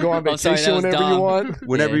can go on Oh, sorry, vacation that was whenever you Dom. want.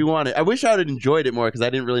 whenever Yeah. you wanted. I wish I would have enjoyed it more because I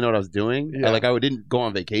didn't really know what I was doing. Yeah. I didn't go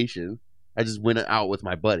on vacation. I just went out with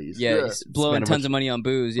my buddies. Yeah, Yeah. just blowing Spend a tons bunch- of money on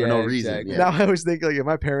booze. for Yeah, no reason, exactly. yeah. Now I always think like if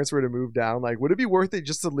my parents were to move down, like would it be worth it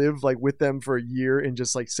just to live like with them for a year and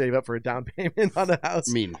just like save up for a down payment on a house?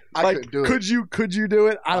 I mean, I like, couldn't do it. could you do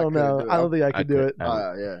it? I I don't couldn't know. do it. I don't think I could do it.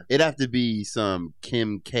 Yeah. it'd have to be some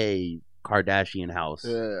Kim K Kardashian house.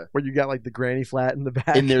 Yeah. Where you got like the granny flat in the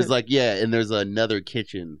back. And there's and there's another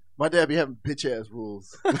kitchen. My dad be having bitch ass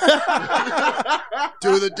rules.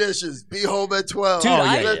 Do the dishes. Be home at 12. Dude, Oh,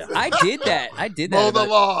 I, yeah, yeah. I did that. I did Mow that the about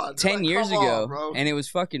lawn. 10 Like, years come on, ago, bro. and it was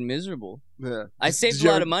fucking miserable. Yeah. I saved Did a you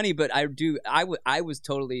lot ever- of money, but I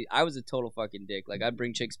was a total fucking dick. Like I'd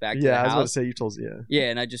bring chicks back to yeah, the I was about to house. say you told Yeah,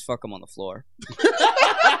 and I just fuck them on the floor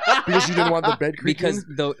because you didn't want the bed creaking.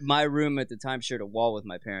 because my room at the time shared a wall with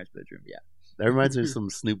my parents' bedroom. Yeah, That reminds me of some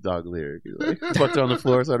Snoop Dogg lyric. He's like, fucked her on the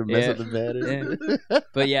floor, so to mess Yeah. up the bed.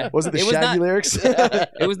 but yeah, was it the was Shaggy not, lyrics?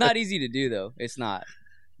 It was not easy to do though. It's not.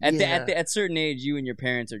 Yeah. At certain age, you and your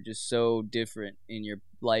parents are just so different in your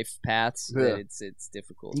life paths Yeah. that it's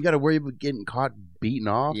difficult. You got to worry about getting caught beating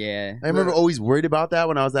off. Yeah. I remember Yeah. always worried about that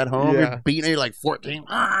when I was at home. Yeah. You're beating, you're like 14,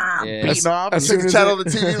 Yeah. beating off. as Take soon the as channel they- on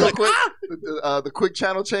the TV real quick. The quick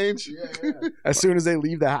channel change. Yeah. As soon as they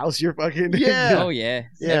leave the house, you're fucking Yeah. Oh yeah.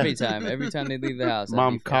 Yeah. Every time they leave the house.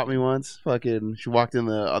 Mom caught me once. Fucking, she walked in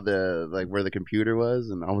the like where the computer was,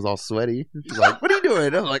 and I was all sweaty. She's like, "What are you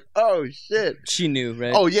doing?" I'm like, "Oh shit." She knew,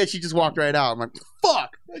 right? Oh yeah, she just walked right out. I'm like,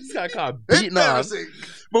 "Fuck!" I just got caught beating off. Embarrassing.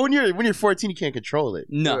 But when you're 14, you can't control it.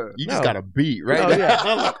 no. You just No. gotta beat right. Oh, now. yeah.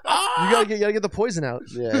 I'm like, "Ah!" you gotta get the poison out.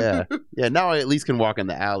 Yeah. Now I at least can walk in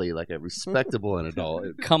the alley like a respectable adult.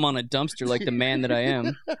 Come on a dumpster like the man that I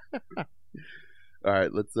am. All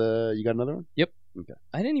right, let's. You got another one?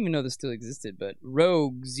 I didn't even know this still existed, but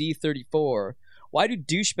Rogue Z34. Why do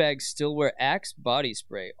douchebags still wear Axe body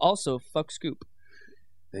spray? Also, fuck Scoop.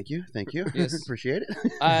 Thank you. Yes. Appreciate it.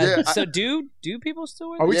 Yeah, So do people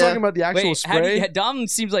still wear Are we Yeah. talking about the actual Wait, spray? Dom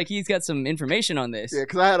seems like he's got some information on this. Yeah,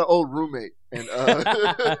 because I had an old roommate, and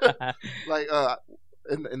like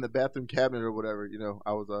in the bathroom cabinet or whatever,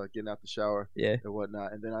 I was getting out the shower Yeah. and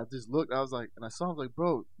whatnot, and then I just looked. I was like, and I saw him like,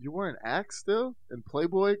 bro, you wearing Axe still and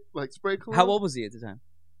Playboy like spray cologne? How old was he at the time?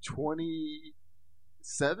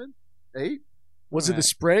 27, 8. Was it the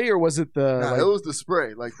spray or was it the? Nah, like- it was the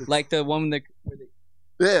spray, Like the one that.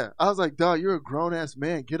 yeah. I was like, dog, you're a grown ass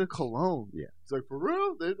man. Get a cologne. Yeah. It's like, for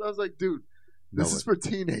real? I was like, dude, this No, is for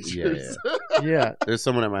teenagers. yeah. There's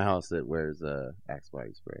someone at my house that wears Axe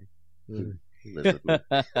body spray. Mm. He lives with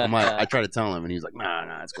me. I'm like, I try to tell him, and he's like,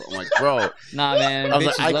 nah, it's cool. I'm like, bro, Nah, man. I was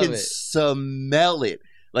bitches like, I love can it. smell it.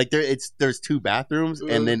 Like there's two bathrooms,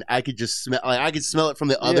 and then I could just smell. Like I could smell it from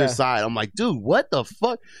the other Yeah. side. I'm like, dude, what the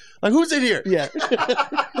fuck? Like, who's in here? Yeah.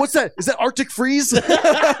 What's that? Is that Arctic Freeze?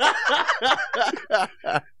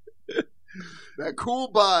 That cool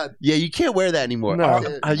bod. Yeah, you can't wear that anymore. No.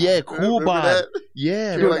 Yeah, cool Remember bod. that?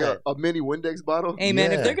 Yeah, You're remember like a mini Windex bottle. Hey,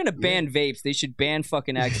 man, if Yeah, they're going to ban vapes, they should ban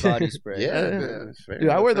fucking Axe body spray. that. Yeah, Yeah. that's fair. Dude,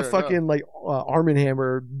 I wear the Fair fucking like Arm &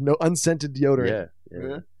 Hammer, no unscented deodorant, Yeah.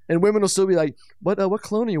 Yeah. and women will still be like, "What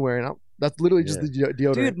cologne are you wearing?" That's literally just the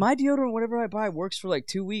deodorant. Dude, my deodorant, whatever I buy, works for like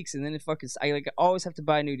 2 weeks, and then it fucking. I always have to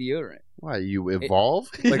buy new deodorant. Why you evolve?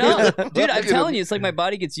 No, Like, dude, I'm Look at telling him. you, it's like my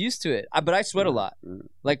body gets used to it. But I sweat a lot. Mm.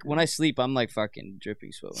 Like when I sleep, I'm like fucking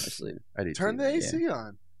dripping sweat when I sleep. I do Turn too. the AC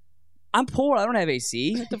on. I'm poor. I don't have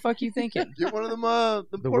AC. What the fuck you thinking? Get one of them the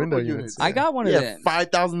portable window units. units. I got one of Yeah, them.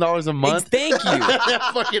 $5,000 a month. Thank you.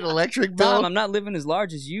 Fucking electric bill. Tom, I'm not living as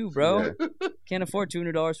large as you, bro. Can't afford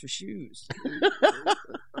 $200 for shoes.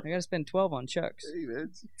 I gotta spend $12 on Chucks. Hey, man.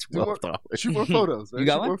 Do more, $12. shoot more photos. Man. You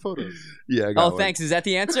got shoot one? more photos. Yeah, I got Oh, one. thanks. Is that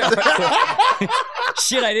the answer?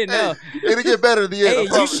 Shit, I didn't know. It'll get better at the end. Hey, I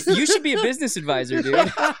promise. you should be a business advisor,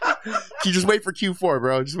 dude. You just wait for Q4,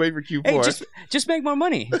 bro. Just wait for Q4. Hey, just make more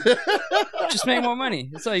money. Just make more money.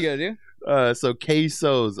 That's all you gotta do. So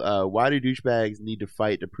quesos, why do douchebags need to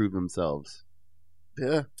fight to prove themselves?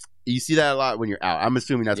 Yeah. You see that a lot when you're out. I'm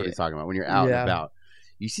assuming that's what Yeah. he's talking about. When you're out Yeah. and about,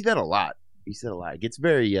 you see that a lot. It gets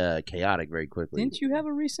very chaotic very quickly. Didn't you have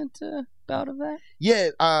a recent bout of that? Yeah,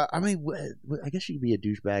 I mean, I guess you could be a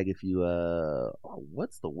douchebag if you.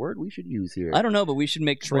 What's the word we should use here? I don't know, but we should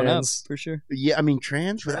make one up Trans. for sure. Yeah, I mean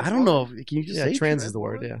trans. I don't know. Can you just Yeah, say trans is the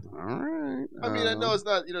word. Yeah. All right. I mean, I know it's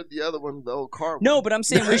not, the other one, the old car one. No, but I'm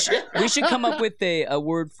saying we should come up with a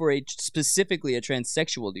word for specifically a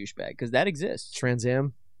transsexual douchebag because that exists. Trans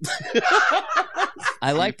Am.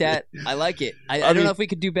 I like that. I like it. I I don't mean- know if we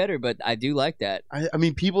could do better, but I do like that. I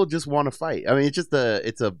mean, people just want to fight. I mean, it's just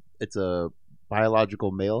it's a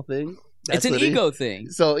biological male thing. It's an what it is. ego thing.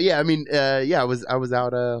 So yeah, I mean, I was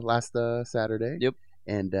out last Saturday. Yep.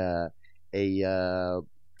 And a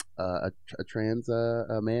trans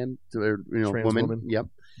man, or, Trans woman, woman. yep,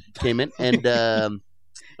 came in and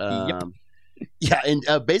Yep. yeah, and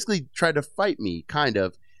basically tried to fight me, kind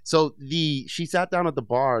of. So she sat down at the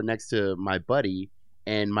bar next to my buddy,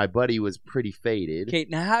 and my buddy was pretty faded. Okay,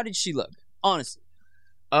 now how did she look? Honestly,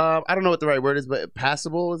 I don't know what the right word is, but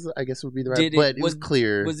passable is, I guess, would be the right. Did it- but it was was-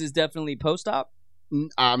 clear. was this definitely post-op?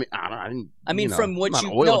 I mean, I didn't. I mean, from what I'm you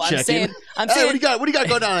not oil no, I'm checking. saying, I'm Hey, saying, what do you got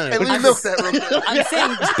going on? Hey, let me I'm- milk that real quick. I'm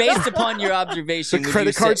saying, based upon your The observation, would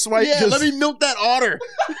credit you card say- swipe. Yeah, just, let me milk that otter.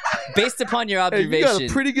 based upon your Hey, you got observation,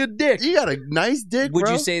 a pretty good dick. You got a nice dick, would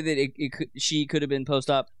bro. you say that she could have been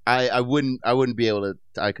post-op? I wouldn't be able to.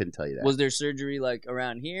 I couldn't tell you that. Was there surgery like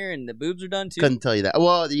around here and the boobs are done too? Couldn't tell you that.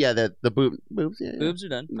 Well, yeah, the boobs. Yeah, Boobs are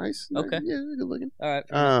done. nice. Okay. Yeah, good looking. All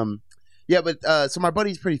right. Yeah, but so my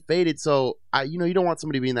buddy's pretty faded, so you don't want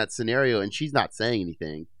somebody to be in that scenario, and she's not saying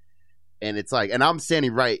anything, and it's like, and I'm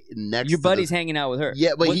standing right next. Your to buddy's the, hanging out with her.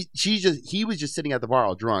 yeah, but What- he was just sitting at the bar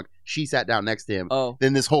all drunk. She sat down next to him. Oh,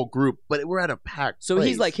 Then this whole group, but we're at a packed. so place.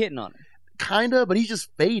 he's like hitting on her, kinda, but he's just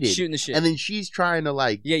faded, shooting the shit. and then she's trying to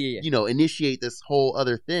like, yeah. initiate this whole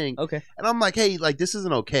other thing. Okay. And I'm like, hey, like, this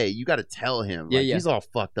isn't okay. You got to tell him. Yeah, Like, yeah. he's all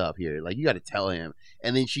fucked up here. Like, you got to tell him.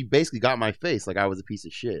 And then she basically got in my face like I was a piece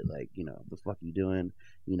of shit. Like, the fuck you doing?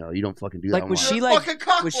 You don't fucking do Like, that. was I'm she You're a like- fucking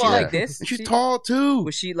cock Was she block. like this? And she's tall too.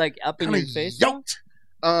 Was she like up in Kinda your face? yoked.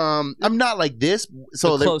 I'm not like this.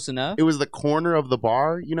 So there, close enough. it was the corner of the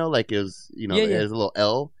bar. Like it was. Yeah, yeah. There's a little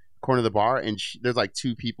L corner of the bar, and there's like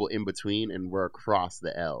two people in between, and we're across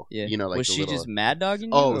the L. Yeah. Like was the she little, just mad dogging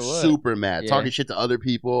you? Oh, or what? super mad, Yeah. talking shit to other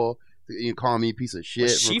people, calling me a piece of shit.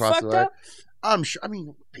 Was from she across the fucked bar. up? I'm sure. I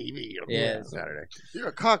mean, baby. Yeah. Saturday. You're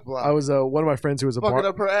a cock block. I was one of my friends who was a fucking bar.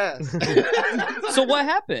 up her ass. So what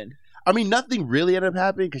happened? I mean, nothing really ended up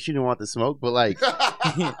happening because she didn't want the smoke, but like,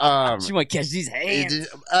 She might catch these hands.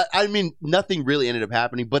 I mean, nothing really ended up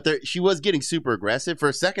happening, but she was getting super aggressive. For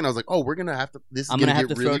a second, I was like, "Oh, we're gonna have to. This is I'm gonna gonna have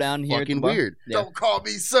get to really throw down here. at the fucking bar. weird, Yeah. Don't call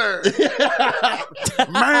me sir.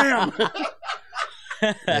 ma'am."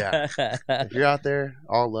 Yeah. If you're out there,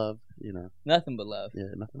 all love, Nothing but love. yeah,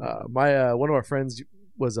 nothing. My one of our friends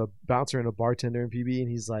was a bouncer and a bartender in PB, and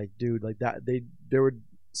he's like, dude, like that there were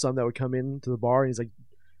some that would come into the bar, and he's like,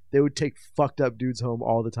 they would take fucked up dudes home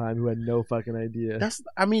all the time who had no fucking idea. That's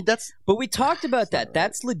But we talked about that. not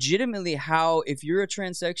That's legitimately how, if you're a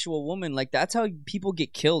transsexual woman, like that's how people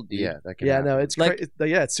get killed, dude. yeah, that can yeah, happen. no, it's Like-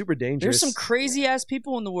 it's super dangerous. There's some crazy ass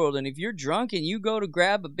people in the world, and if you're drunk and you go to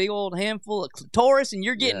grab a big old handful of clitoris and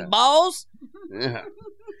you're getting Yeah. balls, Yeah.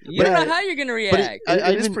 you don't But- know how you're gonna but react.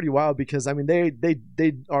 It is pretty wild because I mean they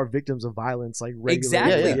are victims of violence like regularly.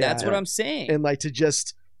 Exactly. Yeah, That's yeah. what I'm saying. And like to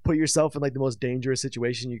just put yourself in like the most dangerous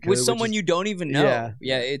situation you could With which someone is- you don't even know.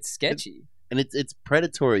 Yeah. It's sketchy. And it's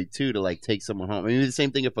predatory too to like take someone home. I mean, the same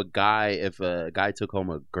thing if a guy took home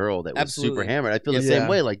a girl that was Absolutely. super hammered. I feel the Yeah. same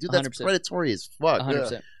way. Like, dude, that's 100%. predatory as fuck.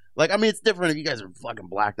 100%. Like, I mean, it's different if you guys are fucking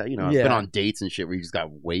blacked out. I've Yeah. been on dates and shit where you just got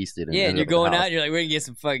wasted. Yeah, and ended you're up at the going house. out and you're like, we're gonna get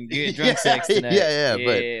some fucking good Yeah, drunk sex tonight. yeah,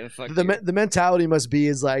 but fuck the you. the mentality must be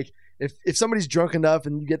is like if somebody's drunk enough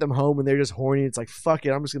and you get them home and they're just horny, it's like fuck it,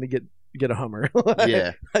 I'm just gonna get a Hummer.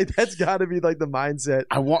 Yeah. like that's got to be like the mindset.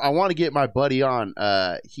 I want to get my buddy on.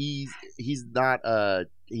 He's not a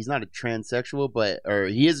transsexual, or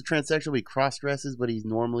he is a transsexual. But he cross dresses, but he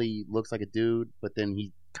normally looks like a dude. But then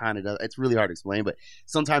he kind of does. It's really hard to explain. But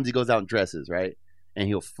sometimes he goes out and dresses, right? And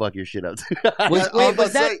he'll fuck your shit up. Was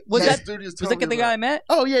that dude was that the guy I met?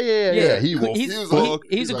 Oh yeah. He will He's fuck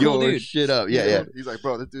he's a like, cool your dude. shit up. Yeah. He's like,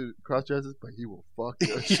 bro, this dude cross dresses, but he will fuck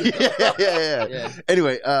your shit. yeah. Yeah.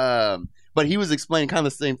 Anyway, but he was explaining kind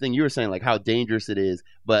of the same thing you were saying, like how dangerous it is.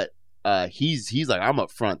 But he's like, I'm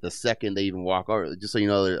up front the second they even walk over, just so you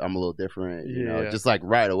know that I'm a little different. Yeah. Just like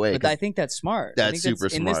right away. But I think that's smart. I That's think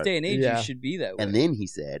super in this smart. day and age, Yeah. you should be that way. And then he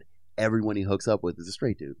said, everyone he hooks up with is a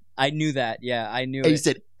straight dude. I knew that. Yeah, I knew And he it.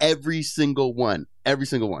 said every single one.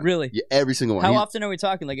 Really? Yeah, every single one. How He's- often are we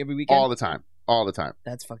talking? Like every weekend? All the time. All the time.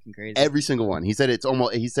 That's fucking crazy. Every single one. He said it's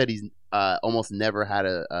almost. He said he's almost never had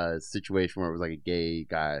a situation where it was like a gay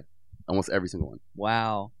guy. Almost every single one.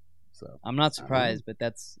 Wow. So I'm not surprised, but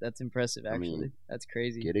that's impressive. I Actually, mean, that's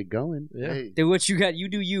crazy. get it going. Yeah. Hey, Do what you got. You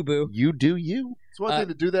do you, boo. You do you. it's one thing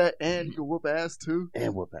to do that, and you can whoop ass too.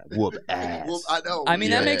 And whoop ass. Well, I know. I mean,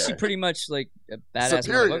 that makes Yeah. you pretty much like a badass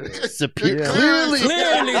Superior. motherfucker. Superior. Yeah. Clearly.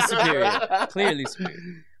 Clearly superior. Clearly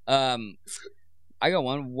superior. I got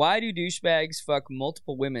one. Why do douchebags fuck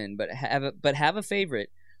multiple women but have a favorite,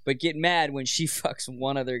 but get mad when she fucks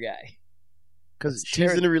one other guy? Because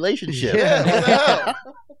she's in a relationship. Yeah. What the hell?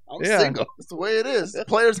 I'm Yeah. single. That's the way it is.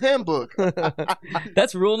 Player's handbook.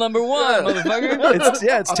 That's rule number one, Yeah. motherfucker.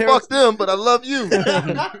 It's I fuck them, but I love you.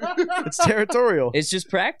 it's territorial. It's just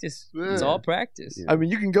practice. It's Yeah. all practice. Yeah. I mean,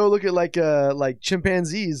 you can go look at like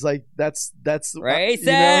chimpanzees. Like that's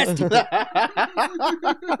Racist! you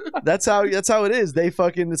know, that's how it is. They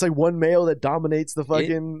fucking it's like one male that dominates the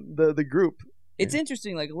fucking the group. It's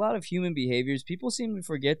interesting, like a lot of human behaviors, people seem to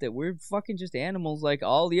forget that we're fucking just animals like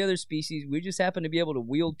all the other species. We just happen to be able to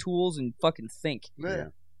wield tools and fucking think. Yeah.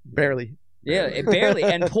 Barely. Yeah, barely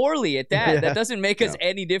and poorly at that. Yeah. That doesn't make us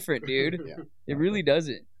any different, dude. Yeah. It really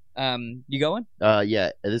doesn't. You going? Yeah.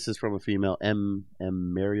 This is from a female, M.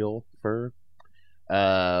 Mariel Fur.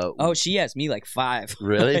 Oh, she asked me like 5.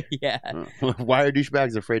 Really? Yeah. Why are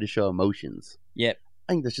douchebags afraid to show emotions? Yep.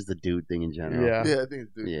 I think that's just a dude thing in general. Yeah. Yeah, I think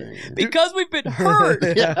it's dude. Yeah. Because we've been hurt.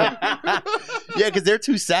 Yeah, because they're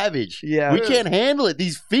too savage. Yeah. We can't handle it.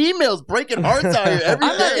 These females breaking hearts out here every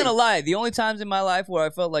I'm not day. gonna lie. The only times in my life where I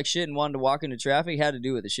felt like shit and wanted to walk into traffic had to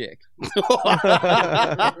do with a chick.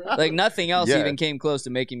 Like nothing else Yeah. even came close to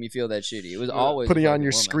making me feel that shitty. It was always Putting a on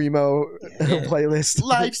your fucking screamo Yeah. playlist.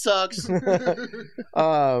 Life sucks.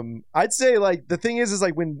 I'd say like the thing is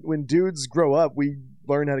like when dudes grow up, we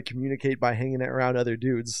learn how to communicate by hanging around other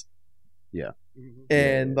dudes.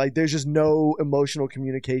 And like there's just no emotional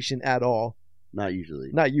communication at all. Not usually.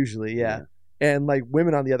 Not usually, yeah. And like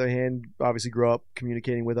women on the other hand obviously grow up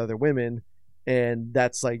communicating with other women, and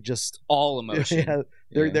that's like just all emotion. yeah,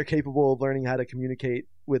 they're Yeah. they're capable of learning how to communicate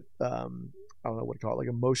with I don't know what to call it, like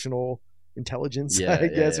emotional intelligence, Yeah, I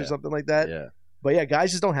guess, yeah. or something like that. Yeah. But yeah, guys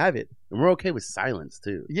just don't have it. And we're okay with silence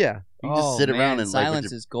too. Yeah. You can just sit around and silence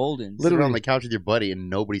like is golden. sit around Literally. on the couch with your buddy and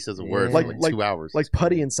nobody says a word Yeah. for like 2 hours. Like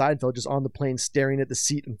Putty and Seinfeld just on the plane staring at the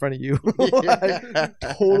seat in front of you. Yeah. Like,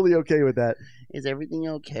 totally okay with that. Is everything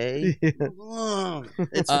okay? Yeah.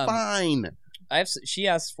 It's Um, fine. She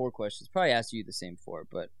asked 4 questions. Probably asked you the same 4,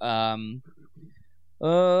 but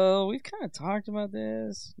we've kind of talked about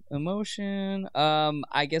this. Emotion.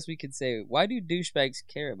 I guess we could say, why do douchebags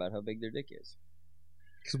care about how big their dick is?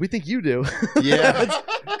 Because we think you do. Yeah.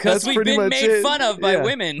 Because we've pretty been much made it. fun of by Yeah.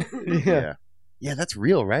 women. Yeah. Yeah, that's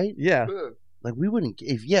real, right? Yeah. Like we wouldn't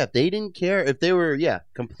if they didn't care, if they were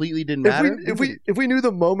completely didn't matter. If we knew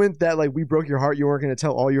the moment that like we broke your heart, you weren't going to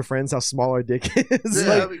tell all your friends how small our dick is. Yeah,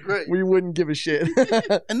 like, that'd be great. we wouldn't give a shit.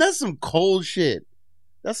 And that's some cold shit.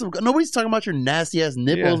 Nobody's talking about your nasty ass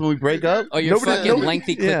nipples when we break up. Oh, your Nobody- fucking nobody-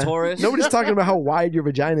 lengthy yeah. clitoris. Nobody's talking about how wide your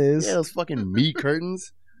vagina is. Yeah, those fucking meat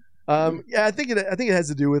curtains. Yeah, I think it has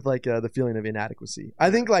to do with like the feeling of inadequacy.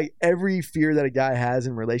 I think like every fear that a guy has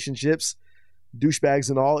in relationships, douchebags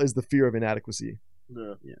and all, is the fear of inadequacy.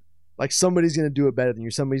 Yeah. Like somebody's gonna do it better than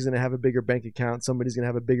you. Somebody's gonna have a bigger bank account. Somebody's gonna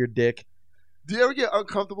have a bigger dick. Do you ever get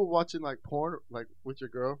uncomfortable watching like porn, like with your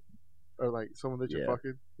girl, or like someone that you're Yeah.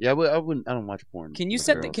 fucking? Yeah, I don't watch porn. Can you with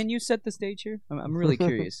set the girls. Can you set the stage here? I'm really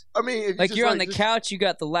curious. I mean, if Like just, you're on the just- couch, you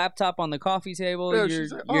got the laptop on the coffee table, Yeah, you're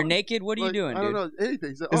she's like, you're oh, naked. What are you like, doing, I dude? don't know anything.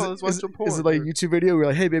 She's like, Is, let's watch some porn. is it like a YouTube video? We're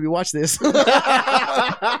like, hey baby, watch this.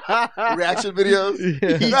 reaction videos?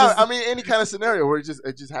 Yeah. No, I mean any kind of scenario where it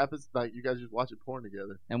just happens, like you guys just watching porn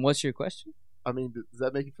together. And what's your question? I mean, does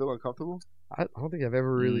that make you feel uncomfortable? I don't think I've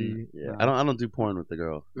ever really. Yeah, I don't do porn with the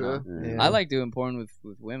girl. Yeah. Yeah. I like doing porn with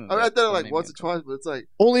women. I mean, I but did it don't like make once me or twice, but it's like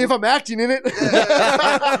Only if I'm acting in it.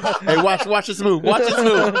 Hey, watch this move. Watch this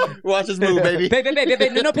move. Watch this move, baby. Babe,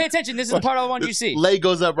 no, pay attention. This is the part I want you to see. Leg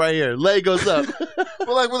goes up right here. Leg goes up. but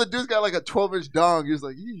like when the dude's got like a 12-inch dong, you're just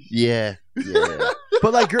like, Eesh. Yeah.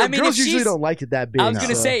 But like I mean, girls if usually she's- don't like it that big. I was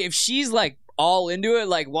gonna so. say, if she's like all into it,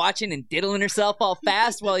 like watching and diddling herself all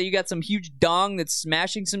fast while you got some huge dong that's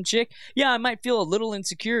smashing some chick, yeah, I might feel a little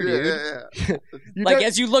insecure, dude. Yeah. You Like de-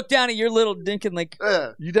 as you look down at your little dink and like,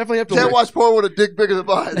 Yeah. you definitely have to. Can't learn- watch porn with a dick bigger than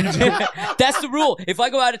mine. that's the rule. If I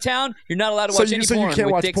go out of town, you're not allowed to So watch you- any so you porn can't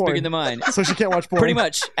with watch dicks porn. bigger than mine. So she can't watch porn. Pretty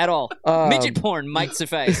much at all. Midget porn might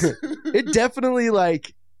suffice. It definitely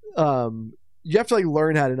like you have to like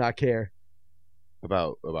learn how to not care.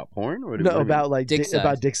 About porn? Or No, about like Dick size.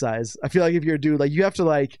 about dick size. I feel like if you're a dude, like you have to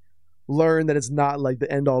like learn that it's not like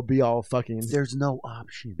the end all be all fucking. there's no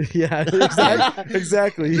option. Yeah, exactly.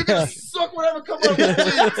 Exactly. You Yeah. can suck whatever comes up your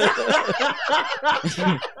cheeks.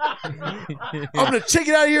 I'm gonna take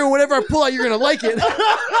it out of here, and whatever I pull out, you're gonna like it.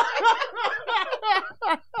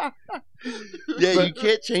 Yeah, you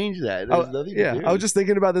can't change that. There's nothing to do. I was just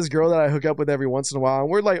thinking about this girl that I hook up with every once in a while, and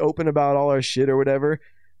we're like open about all our shit or whatever.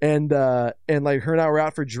 And like her and I were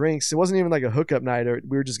out for drinks. It wasn't even like a hookup night, or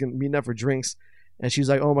we were just gonna meeting up for drinks. And she's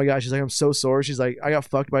like, "Oh my gosh," she's like, "I'm so sore." She's like, "I got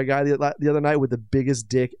fucked by a guy the other night with the biggest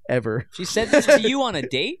dick ever." She said this to you on a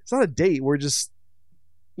date? It's not a date. We're just,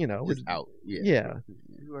 just out. Yeah. yeah,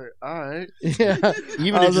 You're like, all right. yeah.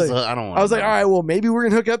 Even I if was just, like- I don't want. I was like, "All right, well, maybe we're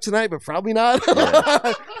gonna hook up tonight, but probably not."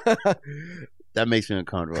 That makes me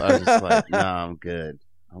uncomfortable. I was just like, nah, I'm good.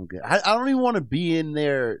 I don't even want to be in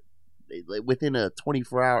there like, within a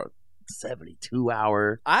 24-hour,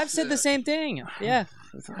 72-hour. I've said the same thing. Yeah.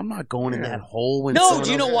 I'm not going in that hole. When No, someone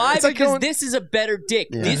do you know else- why? It's like Because going- this is a better dick.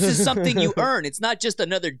 Yeah. This is something you earn. It's not just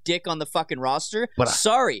another dick on the fucking roster. But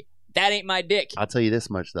Sorry, that ain't my dick. I'll tell you this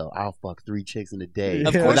much though: I'll fuck 3 chicks in a day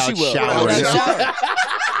Of course without you will. showering. Without showering.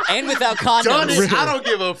 And without Done condoms. it. I don't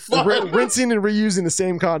give a fuck. Rinsing and reusing the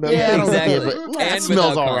same condom. Yeah, I don't Exactly. give a- And That smells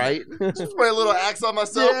without all right. Just put a little axe on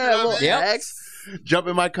myself. Yeah, you know little what I mean? Yep. axe. Jump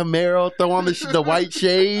in my Camaro, throw on the white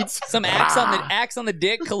shades. Some axe on the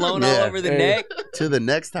dick, cologne all Yeah. over the Hey. neck. To the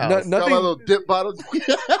next house. No- Got my little dip bottle.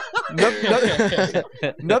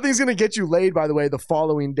 Nothing's gonna get you laid, by the way, the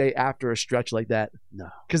following day after a stretch like that. No.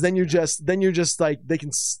 Because then you're just like they can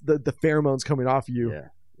the pheromones coming off you. Yeah.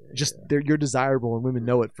 Just you're desirable and women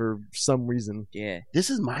know it for some reason. Yeah. This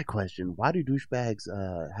is my question. Why do douchebags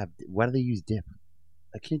why do they use dip?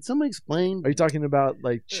 Can somebody explain? Are you talking about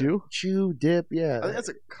like chew? Chew, dip, yeah. I think that's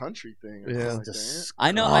a country thing. Or Yeah. something like that. Disgusting.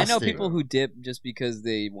 I know people who dip just because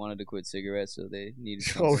they wanted to quit cigarettes, so they needed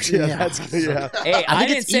Oh something. yeah, Yeah. that's good. Yeah. Hey, I think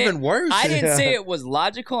didn't it's say even worse. I didn't Yeah. say it was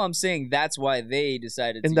logical. I'm saying that's why they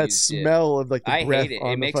decided And to that use dip. smell of like the I breath hate it. on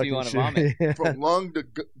It the makes me fucking wanna shit. vomit. Yeah. From lung to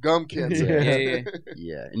gum cancer. Yeah. Yeah.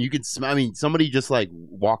 Yeah, and you can smell. I mean, somebody just like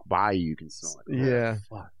walk by you can smell it. Yeah.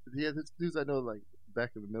 Fuck. Yeah, there's dudes I know like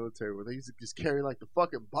back in the military where they used to just carry like the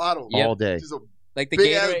fucking bottle. Yep. All day. Just a Like the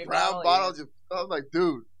big ass Gatorade brown bottle. Just, I was like,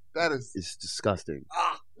 dude, that is. It's disgusting.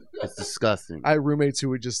 Ah. It's disgusting. I had roommates who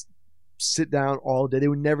would just sit down all day. They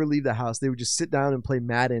would never leave the house. They would just sit down and play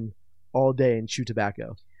Madden all day and chew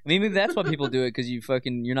tobacco. I mean, maybe that's why people do it, because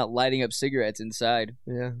you're not lighting up cigarettes inside.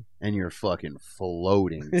 Yeah. And you're fucking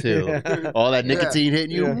floating too. Yeah. All that nicotine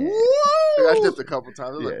hitting you. Yeah. Woo! I dipped a couple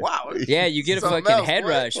times. I was like, wow. Yeah, you get a Something fucking else, head boy.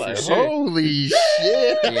 rush for Like, sure. holy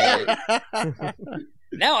shit. Yeah.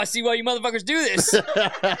 Now I see why you motherfuckers do this.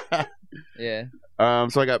 Yeah.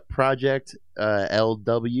 So I got Project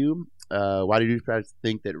LW. Why do douchebags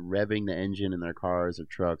think that revving the engine in their cars or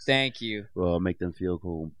trucks Thank you. will make them feel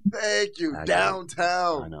cool? Thank you. I know.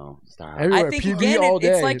 Downtown. I know. Stop. Everywhere. I think PB again, all it's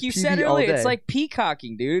day. like you said PB all earlier. It's day. like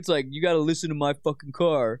peacocking, dude. It's like you got to listen to my fucking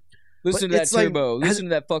car. Listen But to that it's like- turbo. has- Listen to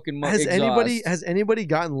that fucking has exhaust. anybody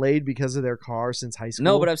gotten laid because of their car since high school?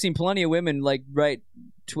 No, but I've seen plenty of women like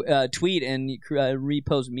tweet and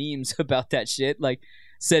repost memes about that shit. Like,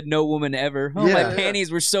 said no woman ever. Oh, my Yeah.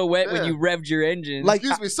 panties were so wet when Yeah. you revved your engine. Like-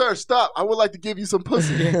 Excuse me, sir. Stop. I would like to give you some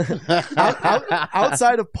pussy.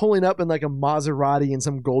 outside of pulling up in like a Maserati and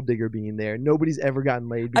some gold digger being there, nobody's ever gotten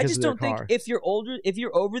laid I because just of their don't think car. if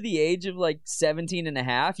you're over the age of like 17 and a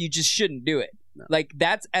half, you just shouldn't do it. No. Like,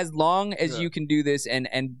 that's as long as Yeah. you can do this and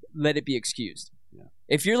let it be excused. Yeah.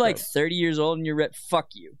 If you're like 30 years old and you're fuck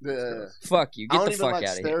you. Yeah. Fuck you. I Get don't the even fuck like out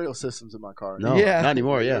of here. stereo systems in my car. No, Yeah. not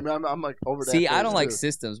anymore. I Yeah, mean, I'm like over that. See, I phase, don't like too.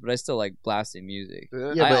 systems, but I still like blasting music.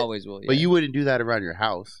 Yeah. Yeah, I but- always will. but yeah. you wouldn't do that around your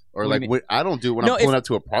house, or What do like you mean? I don't do it when No, I'm pulling if- up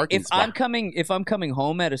to a parking if spot. I'm coming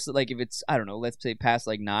home at like if it's I don't know, let's say past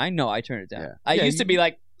like 9, no, I turn it down. Yeah. I Yeah, used to be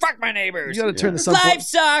like fuck my neighbors. You got to turn Yeah. the sun. Life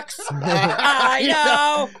sucks. I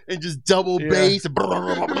know. and just double Yeah. bass,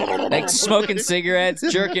 Like smoking cigarettes,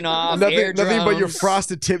 jerking off, nothing, air nothing but your drums.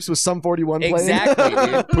 frosted tips with some 41 playing. Exactly,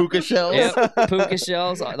 dude. puka shells. Yep, puka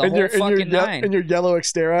shells, the and whole your, fucking and your, nine. and your yellow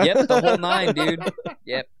Xterra. Yep, the whole 9, dude.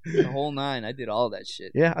 Yep, the whole 9. I did all that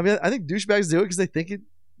shit. Yeah, I mean, I think douchebags do it because they think it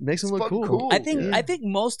makes them It's look fucking cool. cool. I think Yeah. I think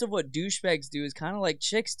most of what douchebags do is kind of like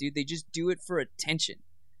chicks, dude. They just do it for attention.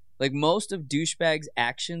 Like most of douchebags'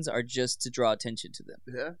 actions are just to draw attention to them.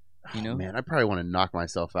 Yeah. You know? Oh, man, I probably want to knock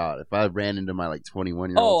myself out if I ran into my like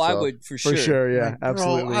 21-year-old. Oh, I self. would for For sure, yeah, Like, bro,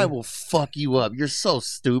 absolutely. I will fuck you up. You're so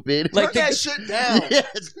stupid. Like Put the- that shit down.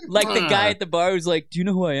 Yes. Like the guy at the bar who's like, "Do you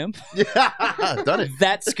know who I am?" Yeah, done it.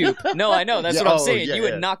 That scoop. No, I know. That's Yeah, what I'm oh, saying. yeah, You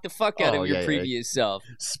would yeah. knock the fuck out Oh, of your yeah, yeah. previous self.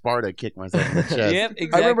 Sparta kicked myself in the chest. Yep, exactly.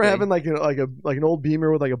 I remember having like an old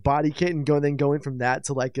Beamer with like a body kit and going from that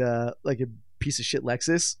to like a piece of shit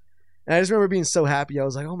Lexus. And I just remember being so happy. I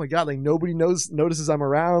was like, oh my god, like nobody notices I'm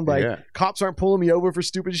around. Like Yeah. cops aren't pulling me over for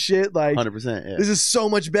stupid shit. Like 100%. Yeah. this is so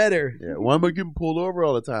much better. Yeah. Why am I getting pulled over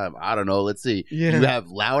all the time? I don't know. Let's see. Yeah. You have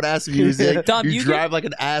loud ass music. Dom, you you drive like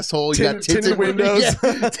an asshole. You got Tinted tinted windows.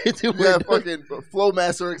 Yeah, tinted Yeah, windows. fucking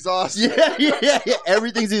Flowmaster exhaust. Yeah.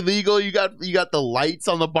 Everything's illegal. You got the lights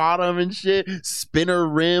on the bottom and shit. Spinner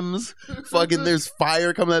rims. Fucking there's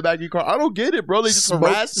fire coming out the back of your car. I don't get it, bro. They just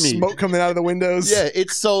harass me. Smoke coming out of the windows. Yeah,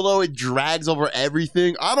 it's so low. It drags over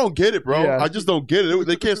everything. I don't get it, bro. Yeah. I just don't get it.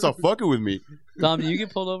 They can't stop fucking with me. Dom, do you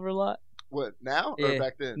get pulled over a lot? What, now Yeah. or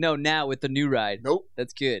back then? No, now with the new ride. Nope.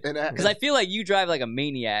 That's good. And Because I feel like you drive like a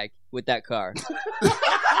maniac with that car.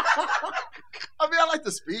 I mean, I like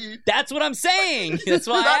the speed. That's what I'm saying. That's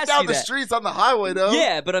why I Not asked down you the that. streets on the highway though.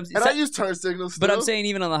 Yeah, but I'm And I use turn signals. but I'm still. saying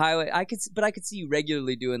even on the highway, I could see you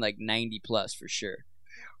regularly doing like 90 plus for sure.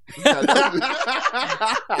 Yeah,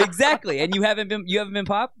 definitely. Exactly. And you haven't been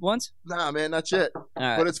popped once? Nah, man, not yet. All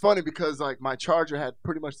right. But it's funny because like my Charger had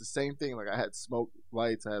pretty much the same thing. Like I had smoke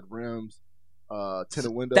lights, I had rims,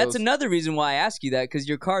 tinted windows. That's another reason why I ask you that, because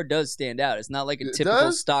your car does stand out. It's not like a It typical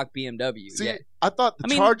does? stock BMW. See, Yeah, I thought the I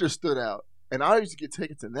mean- Charger stood out, and I used to get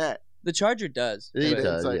tickets in that. the Charger does. It And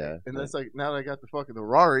does, it's like, yeah. And that's like now that I got the fucking the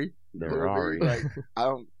Rari. The Like, Rari. Like I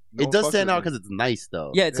don't. no It one does fucks stand with out me. because it's nice,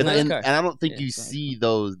 though. Yeah, it's a and, nice and, car. and I don't think Yeah, you it's nice. see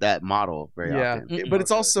that model very Yeah, often. Mm-mm. but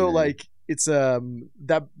it's also Yeah. like it's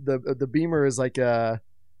that the Beamer is like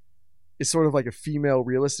it's sort of like a female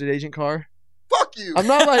real estate agent car. Fuck you. I'm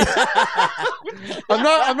not like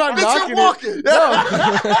I'm not Bitch, knocking you're walking. it. No.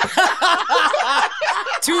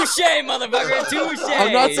 Touche, motherfucker. Touche.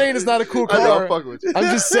 I'm not saying it's not a cool I know, I'm car. fucking with you. I'm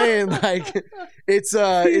just saying like it's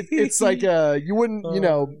it's like you wouldn't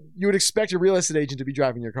you would expect a real estate agent to be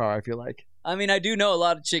driving your car. I feel like I mean, I do know a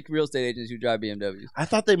lot of chick real estate agents who drive BMWs. I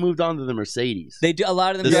thought they moved on to the Mercedes. They do a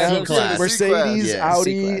lot of them. The drive C-Class. those things. Mercedes, Yeah,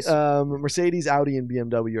 Audi, C-Class. Mercedes, Audi, and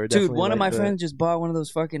BMW are definitely Dude, one of like my the- friends just bought one of those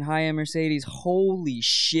fucking high-end Mercedes. Holy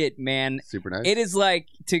shit, man. Super nice. It is like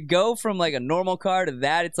to go from like a normal car to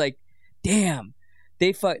that, it's like, damn,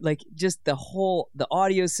 They like just the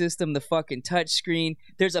audio system, the fucking touch screen.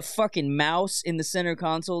 There's a fucking mouse in the center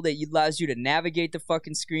console that allows you to navigate the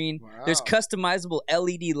fucking screen. Wow. There's customizable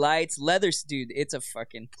LED lights, leather, dude. It's a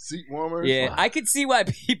fucking Seat warmers. yeah. Wow. I could see why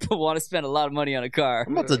people want to spend a lot of money on a car.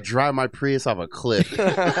 I'm about to drive my Prius off a cliff. Hey, no,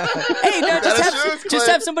 That insurance just claim.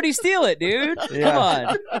 have somebody steal it, dude. Yeah. Come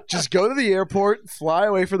on. Just go to the airport, fly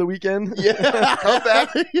away for the weekend. Yeah. Come back.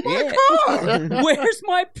 Yeah. Car. Where's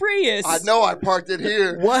my Prius? I know I parked it here.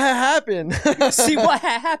 What happened? See, what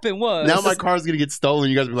happened was Now my car's gonna get stolen.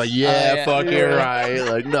 You guys be like, yeah, yeah. fuck it, Yeah. right?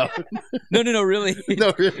 Like, no, no, really.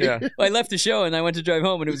 no, really. Yeah. I left the show and I went to drive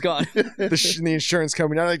home and it was gone. The insurance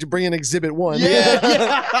company. I'd like to bring in Exhibit 1.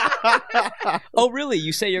 Yeah. Oh, really?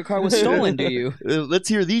 You say your car was stolen, do you? Let's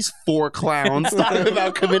hear these 4 clowns talking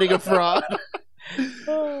about committing a fraud.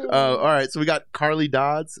 All right, so we got Carly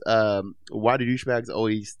Dodds. Why do douchebags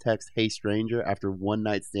always text "Hey stranger" after one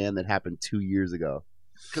night stand that happened 2 years ago?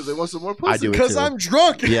 Because they want some more pussy. I do it Because too. I'm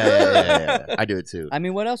drunk. Yeah. I do it too. I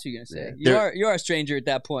mean, what else are you gonna say? Yeah. You're a stranger at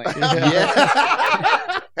that point.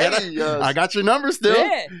 Yeah. And Hey, I got your number still.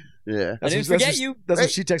 Yeah, Yeah. I didn't forget you. That's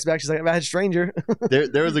what she texts back. She's like, I've had a stranger.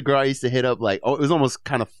 There was a girl I used to hit up like, it was almost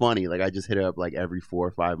kind of funny. Like I just hit her up like every 4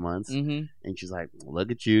 or 5 months. Mm-hmm. And she's like,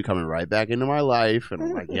 look at you coming right back into my life. And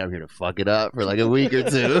I'm like, yeah, I'm here to fuck it up for like a week or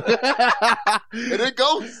 2. And it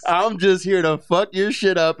goes. I'm just here to fuck your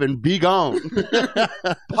shit up and be gone.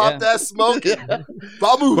 Pop Yeah. that smoke. Vamoose.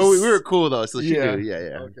 But we were cool though. So she Yeah. knew.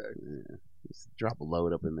 Yeah. Okay. Just drop a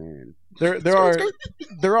load up in there. And...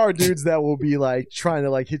 There are dudes that will be like trying to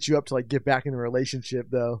like hit you up to like get back in a relationship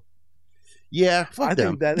though. Yeah, fuck I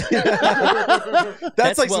them. think that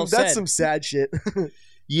That's like well that's said. some sad shit.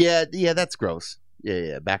 Yeah, that's gross.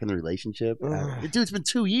 Yeah. Back in the relationship. Ugh. Dude, it's been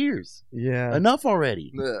 2 years. Yeah. Enough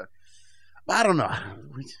already. Yeah. I don't know.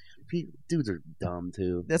 Dudes are dumb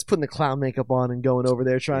too. That's putting the clown makeup on and going over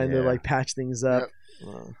there trying to Yeah. like patch things up.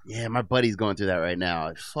 Yeah, my buddy's going through that right now.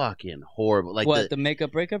 It's fucking horrible. Like What, the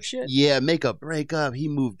makeup breakup shit? yeah, makeup breakup. He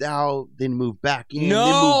moved out, then moved back in, then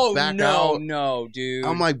No, moved back out. no, dude.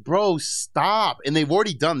 I'm like, bro, stop. And they've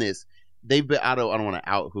already done this. They've been. I don't want to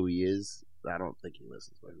out who he is. I don't think he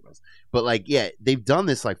listens. But like, yeah, they've done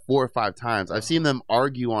this like 4 or 5 times. I've seen them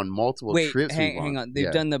argue on multiple Wait, trips. hang on.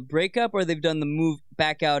 They've done the breakup or they've done the move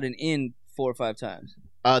back out and in 4 or 5 times?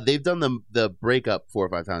 They've done the breakup 4 or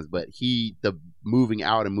 5 times, but the moving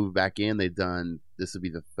out and move back in, they've done. This would be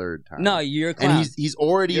the 3rd time. No, you're a clown. and he's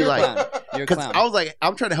already You're a like, clown. You're a because clown. I was like,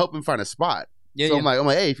 I'm trying to help him find a spot. yeah, So yeah. I'm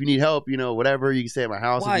like, hey, if you need help, whatever, you can stay at my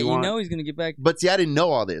house Why? if you You want. know he's gonna get back. But see, I didn't know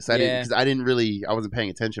all this. I Yeah. wasn't paying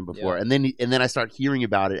attention before. Yeah. And then I start hearing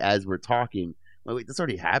about it as we're talking. I'm like, wait, this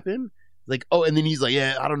already happened? Like, oh, and then he's like,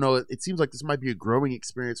 yeah, I don't know. It seems like this might be a growing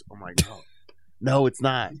experience. I'm like, no, it's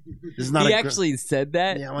not. This is not. He a actually said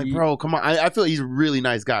that. yeah, I'm like, bro, come on. I feel he's a really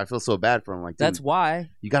nice guy. I feel so bad for him. Like, dude, That's why.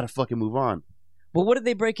 you got to fucking move on. But what are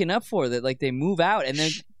they breaking up for? That like they move out and then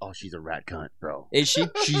Oh, she's a rat cunt, bro. is she?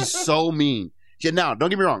 She's so mean. Now, don't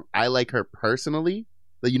get me wrong. I like her personally.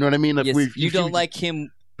 Like, you know what I mean? Like, Yes, if you she don't was like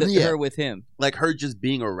him, Yeah. her with him. like her just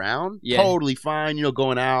being around, Yeah. totally fine.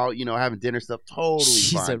 Going out, having dinner stuff, totally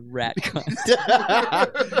She's fine. a rat cunt.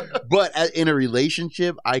 But in a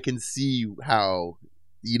relationship, I can see how,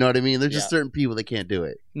 you know what I mean? There's just certain people that can't do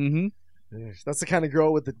it. Mm-hmm. That's the kind of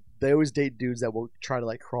girl they always date dudes that will try to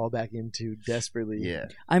like crawl back into desperately. Yeah.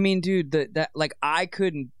 I mean, dude, that like I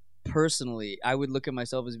couldn't personally. I would look at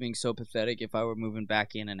myself as being so pathetic if I were moving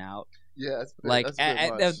back in and out. Yeah, that's Like that's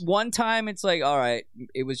at one time, it's like, all right,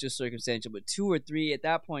 it was just circumstantial. But 2 or 3, at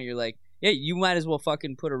that point, you're like, yeah, you might as well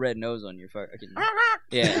fucking put a red nose on your fucking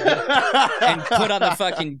yeah, and put on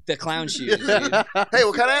the clown shoes, dude. Hey,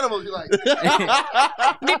 what kind of animals you like?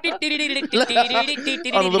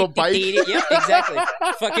 On a little bike? Yep, exactly.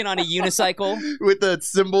 Fucking on a unicycle. With the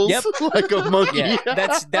symbols, Yep. like a monkey. Yeah,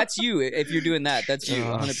 that's you. If you're doing that, that's you,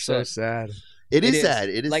 Oh, 100%. so sad. It is sad.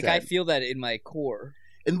 It is like sad. I feel that in my core.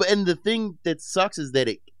 And the thing that sucks is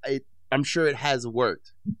that I'm sure it has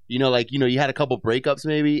worked. You had a couple breakups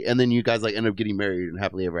maybe, and then you guys like end up getting married and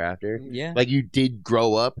happily ever after. Yeah, Like you did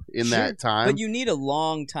grow up in Sure, that time. but you need a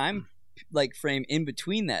long time like frame in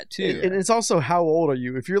between that too. And it's also how old are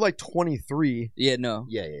you? If you're like 23, Yeah, no.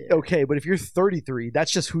 yeah. okay, but if you're 33,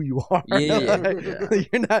 that's just who you are. Yeah. Like,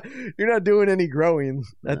 you're not doing any growing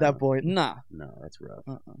at No. that point. Nah. No, that's rough.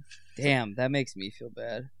 Damn, that makes me feel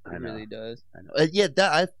bad. I It know. really does. I know. Yeah,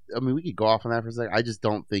 I mean, we could go off on that for a second. I just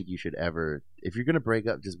don't think you should ever. If you're gonna break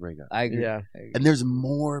up, just break up. I agree. Yeah. I agree. And there's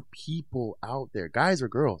more people out there, guys or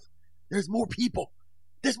girls. There's more people.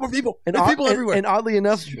 There's more people. And, There's people everywhere. and oddly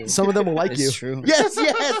enough, true. some of them will like It's you. true. yes,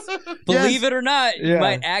 yes. Believe it or not, you Yeah.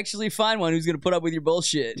 might actually find one who's gonna put up with your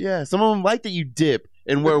bullshit. Yeah, some of them like that you dip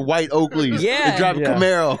and wear white Oakleys Yeah. and drive a Yeah.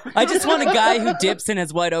 Camaro. I just want a guy who dips in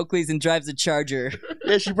his white Oakleys and drives a Charger.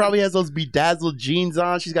 Yeah, she probably has those bedazzled jeans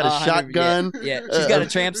on. She's got a 100 shotgun. Yeah, she's got a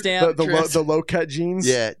tramp stamp. The low cut jeans.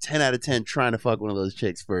 Yeah, 10 out of 10 trying to fuck one of those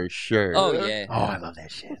chicks for sure. Oh yeah. Oh, I love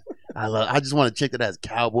that shit. I just want a chick that has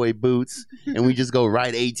cowboy boots and we just go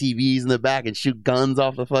ride ATVs in the back and shoot guns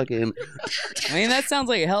off the fucking. I mean, that sounds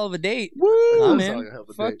like a hell of a date. Woo! I'm Sounds in. like a hell of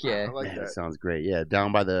a Fuck date. yeah. I like Man, that. that sounds great. Yeah,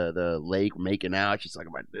 down by the lake, making out. She's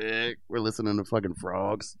sucking my dick. We're listening to fucking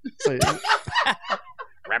frogs. So-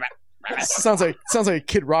 sounds like a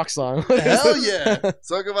Kid Rock song. Hell yeah!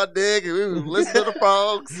 Sucking my dick and we listen to the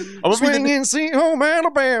frogs. I'm gonna be the, Swinging Sweet Home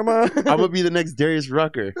Alabama. I'm gonna be the next Darius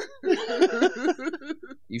Rucker.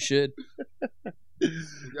 You should.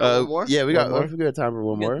 One more? Yeah, we got One more? we got time for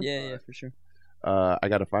one more. Yeah, for sure. I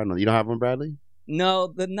gotta find one. You don't have one, Bradley?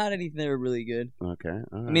 No, not anything that are really good. Okay.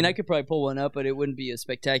 All I mean, I right. could probably pull one up, but it wouldn't be a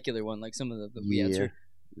spectacular one like some of the we answered.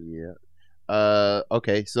 Yeah.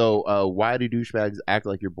 Okay. So, why do douchebags act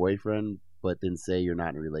like your boyfriend, but then say you're not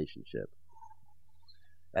in a relationship?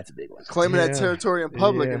 That's a big one. Claiming that Yeah. territory in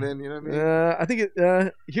public Yeah. and then, you know what I mean? I think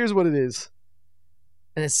here's what it is,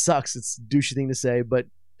 and it sucks. It's a douchey thing to say, but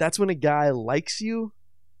that's when a guy likes you,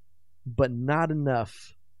 but not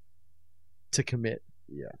enough to commit.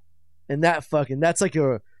 Yeah. And that's like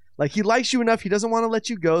he likes you enough. He doesn't want to let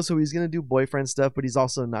you go, so he's gonna do boyfriend stuff, but he's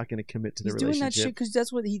also not gonna commit to the He's doing relationship. that shit because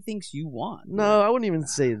that's what he thinks you want. No, I wouldn't even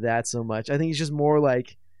say that so much. I think he's just more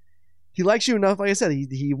like he likes you enough. Like I said,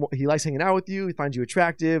 he likes hanging out with you. He finds you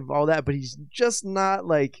attractive, all that. But he's just not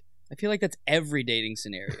like. I feel like that's every dating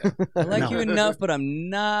scenario. I like you enough, but I'm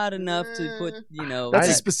not enough to put, That's a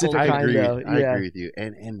that specific full- I kind agree. though. I Yeah. agree with you.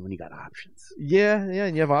 And when you got options, Yeah,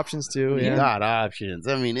 and you have options too. you Yeah. got options.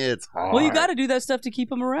 I mean, it's hard. Well, you got to do that stuff to keep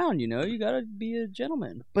him around. You know, you got to be a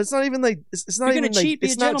gentleman. But it's not even like it's not You're even gonna cheat, like be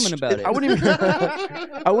it's a not gentleman about it. I wouldn't even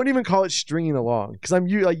I wouldn't even call it stringing along because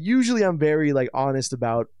usually I'm very like honest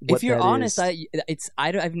about what If you're that honest, is.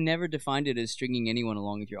 I've never defined it as stringing anyone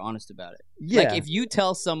along. If you're honest about it, yeah. like if you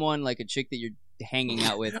tell someone like a chick that you're hanging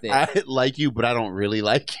out with, that, I like you, but I don't really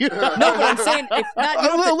like you. no, but I'm saying if not, you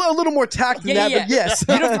don't have to- a little more tact than that, but yes.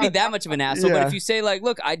 You don't have to be that much of an asshole, Yeah. but if you say like,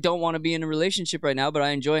 "Look, I don't want to be in a relationship right now, but I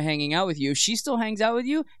enjoy hanging out with you," if she still hangs out with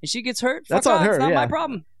you and she gets hurt, That's fuck on off. her, It's not my yeah.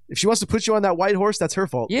 problem. If she wants to put you on that white horse, that's her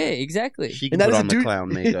fault. Yeah, exactly. She And can that put is on a the dude-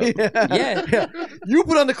 clown makeup. Yeah. You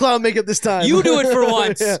put on the clown makeup this time. You do it for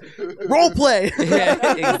once. Yeah. Role play.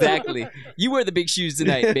 Yeah, exactly. You wear the big shoes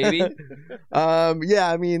tonight, baby.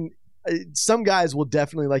 Yeah, I mean, some guys will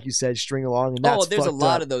definitely, like you said, string along, and that's There's a fucked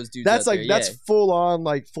lot up. of those dudes. That's out like there, that's full on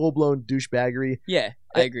like full blown douchebaggery. yeah,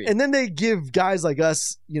 I agree. And then they give guys like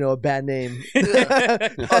us, a bad name.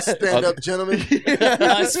 Us stand up gentlemen.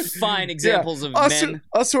 Us fine examples of men.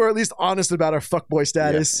 Us who are at least honest about our fuckboy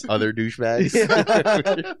status. Yeah. Other douchebags.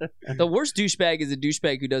 The worst douchebag is a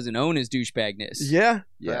douchebag who doesn't own his douchebagness. Yeah.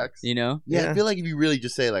 Facts. You know? Yeah, Yeah. I feel like if you really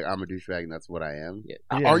just say like I'm a douchebag and that's what I am. Yeah.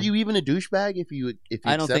 Yeah. Are you even a douchebag if you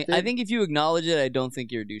I don't accept think. it? I think if you acknowledge it, I don't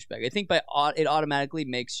think you're a douchebag. I think it automatically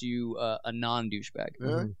makes you a non-douchebag.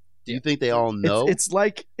 Yeah. Do you think they all know? It's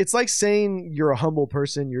like saying you're a humble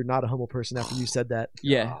person. You're not a humble person after you said that.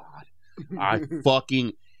 Yeah. God, I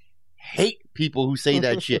fucking hate people who say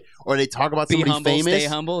that shit or they talk about Be somebody humble, famous. stay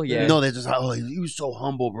humble. Yeah. No, they're just like, you so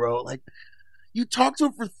humble, bro. Like, you talked to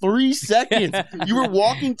him for 3 seconds. You were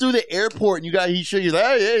walking through the airport and he showed you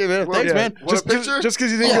that. Hey, man, Well, thanks, yeah. man. Want a picture? Just because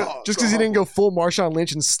you didn't Oh, you didn't go full Marshawn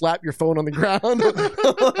Lynch and slap your phone on the ground.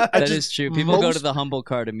 That is true. People go to the humble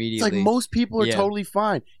card It's immediately. like most people are Yeah. totally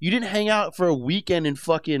fine. You didn't hang out for a weekend in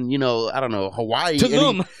fucking, I don't know, Hawaii. and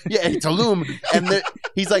Tulum. in Tulum. And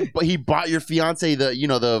he's like, but he bought your fiance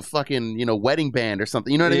the fucking, wedding band or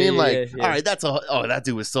something. You know what I Yeah, mean? Like, yeah, yeah. all right, that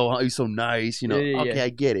dude was he's so nice. Yeah, yeah, okay, yeah. I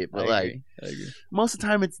get it. But I agree. most of the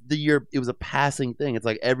time it was a passing thing. It's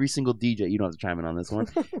like every single DJ, you don't have to chime in on this one.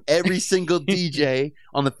 Every single DJ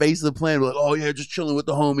on the face of the planet was like, oh yeah, just chilling with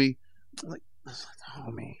the homie. I'm like, that's not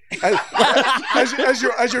the homie.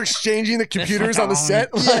 as you're exchanging the computers on the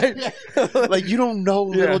set, like, Like you don't know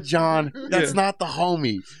Little Yeah. John. That's not the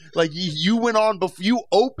homie. Like you went on before you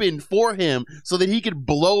opened for him so that he could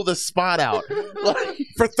blow the spot out. Like,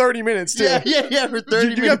 for 30 minutes too. yeah, for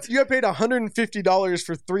 30 minutes. You got paid $150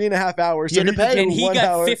 for 3.5 hours. You had to pay. And he 1 got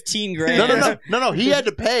hour. 15 grand. No. He had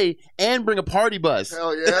to pay and bring a party bus.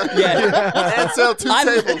 Hell yeah. Yeah. And sell 2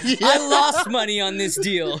 tables. I lost money on this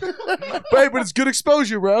deal. Hey, but it's good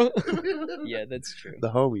exposure, bro. Yeah, that's true. The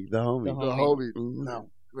homie. The homie. No.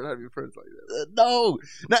 We're not even friends like that. No,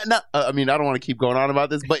 not. I mean, I don't want to keep going on about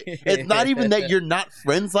this, but it's not even that you're not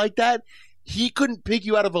friends like that. he couldn't pick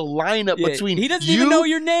you out of a lineup Yeah, between he doesn't you even know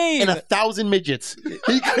your name. and 1,000 midgets.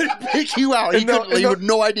 He couldn't pick you out. He And they'll- couldn't. He had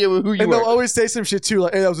no idea who you And they'll were. always say some shit too,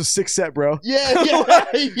 like, "Hey, that was a 6 set, bro." Yeah.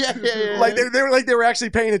 Yeah. Like they were actually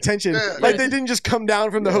paying attention. Yeah. Like they didn't just come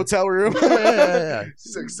down from the hotel room. Yeah.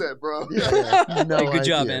 6 set, bro. Yeah. No Hey, good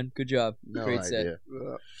job, idea. man. Good job. No Great idea.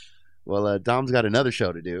 set. Well, Dom's got another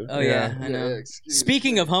show to do. Oh yeah, Yeah. I know. excuse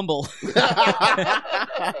Speaking me. of humble,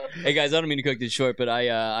 hey guys, I don't mean to cut this short, but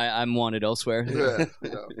I'm wanted elsewhere. Yeah,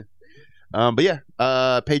 no. But yeah,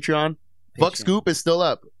 Patreon. Fuck Patreon. Scoop is still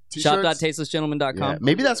up. T-shirts? Shop.tastelessgentleman.com. Yeah.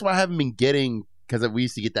 Maybe that's why I haven't been getting, because we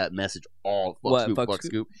used to get that message all fuck What, Scoop, fuck fuck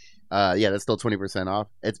Scoop? Scoop. Yeah, that's still 20% off.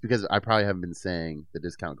 It's because I probably haven't been saying the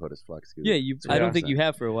discount code is fuck Scoop. Yeah, I don't think 20%. you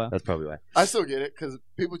have for a while. That's probably why. I still get it because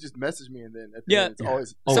people just message me and then at the Yeah. end, it's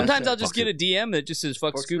always Oh, Sometimes yeah. I'll just Fuck get a DM that just says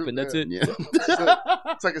fuck, Fuck Scoop, Scoop, and that's yeah. it. Yeah.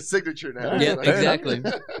 it's like a signature now. Yeah, Like- exactly.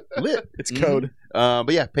 Lit. It's Mhm. code.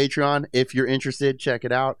 But yeah, Patreon. If you're interested, check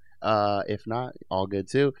it out. If not, all good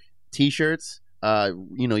too. T-shirts.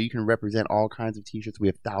 You can represent all kinds of T-shirts. We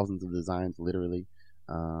have thousands of designs, literally.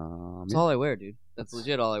 That's all I wear, dude. That's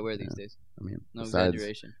legit all I wear these days. I mean, No besides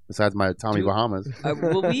exaggeration. my Tommy Dude. Bahamas,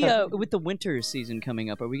 Will we with the winter season coming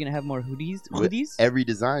up? Are we gonna have more hoodies? With- Hoodies? every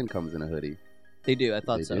design comes in a hoodie. They do. I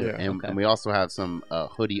thought They so. do. Yeah. And, Okay. and we also have some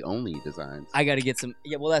hoodie-only designs. I gotta get some.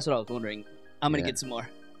 Yeah, well, that's what I was wondering. I'm gonna Yeah. get some more.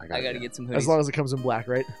 I gotta gotta get some hoodies. As long as it comes in black,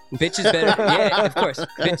 right? Bitches better. Yeah, of course.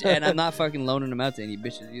 Bitch, and I'm not fucking loaning them out to any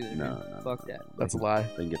bitches either. No, dude. no, Fuck no. that. That's a lie.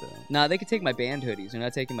 They can get that. Nah, they could take my band hoodies. They're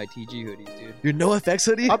not taking my TG hoodies, dude. Your NoFX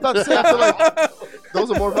hoodie? I'm about to say, I feel like those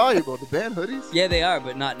are more valuable. The band hoodies? Yeah, they are,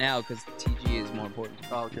 but not now because TG is more important.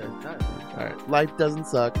 Oh, okay. Nice. All right. Life doesn't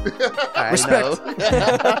suck. I Respect. know.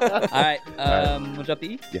 All right, we'll drop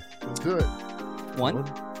the E. Let's do it. 1,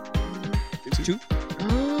 2.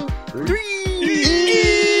 3.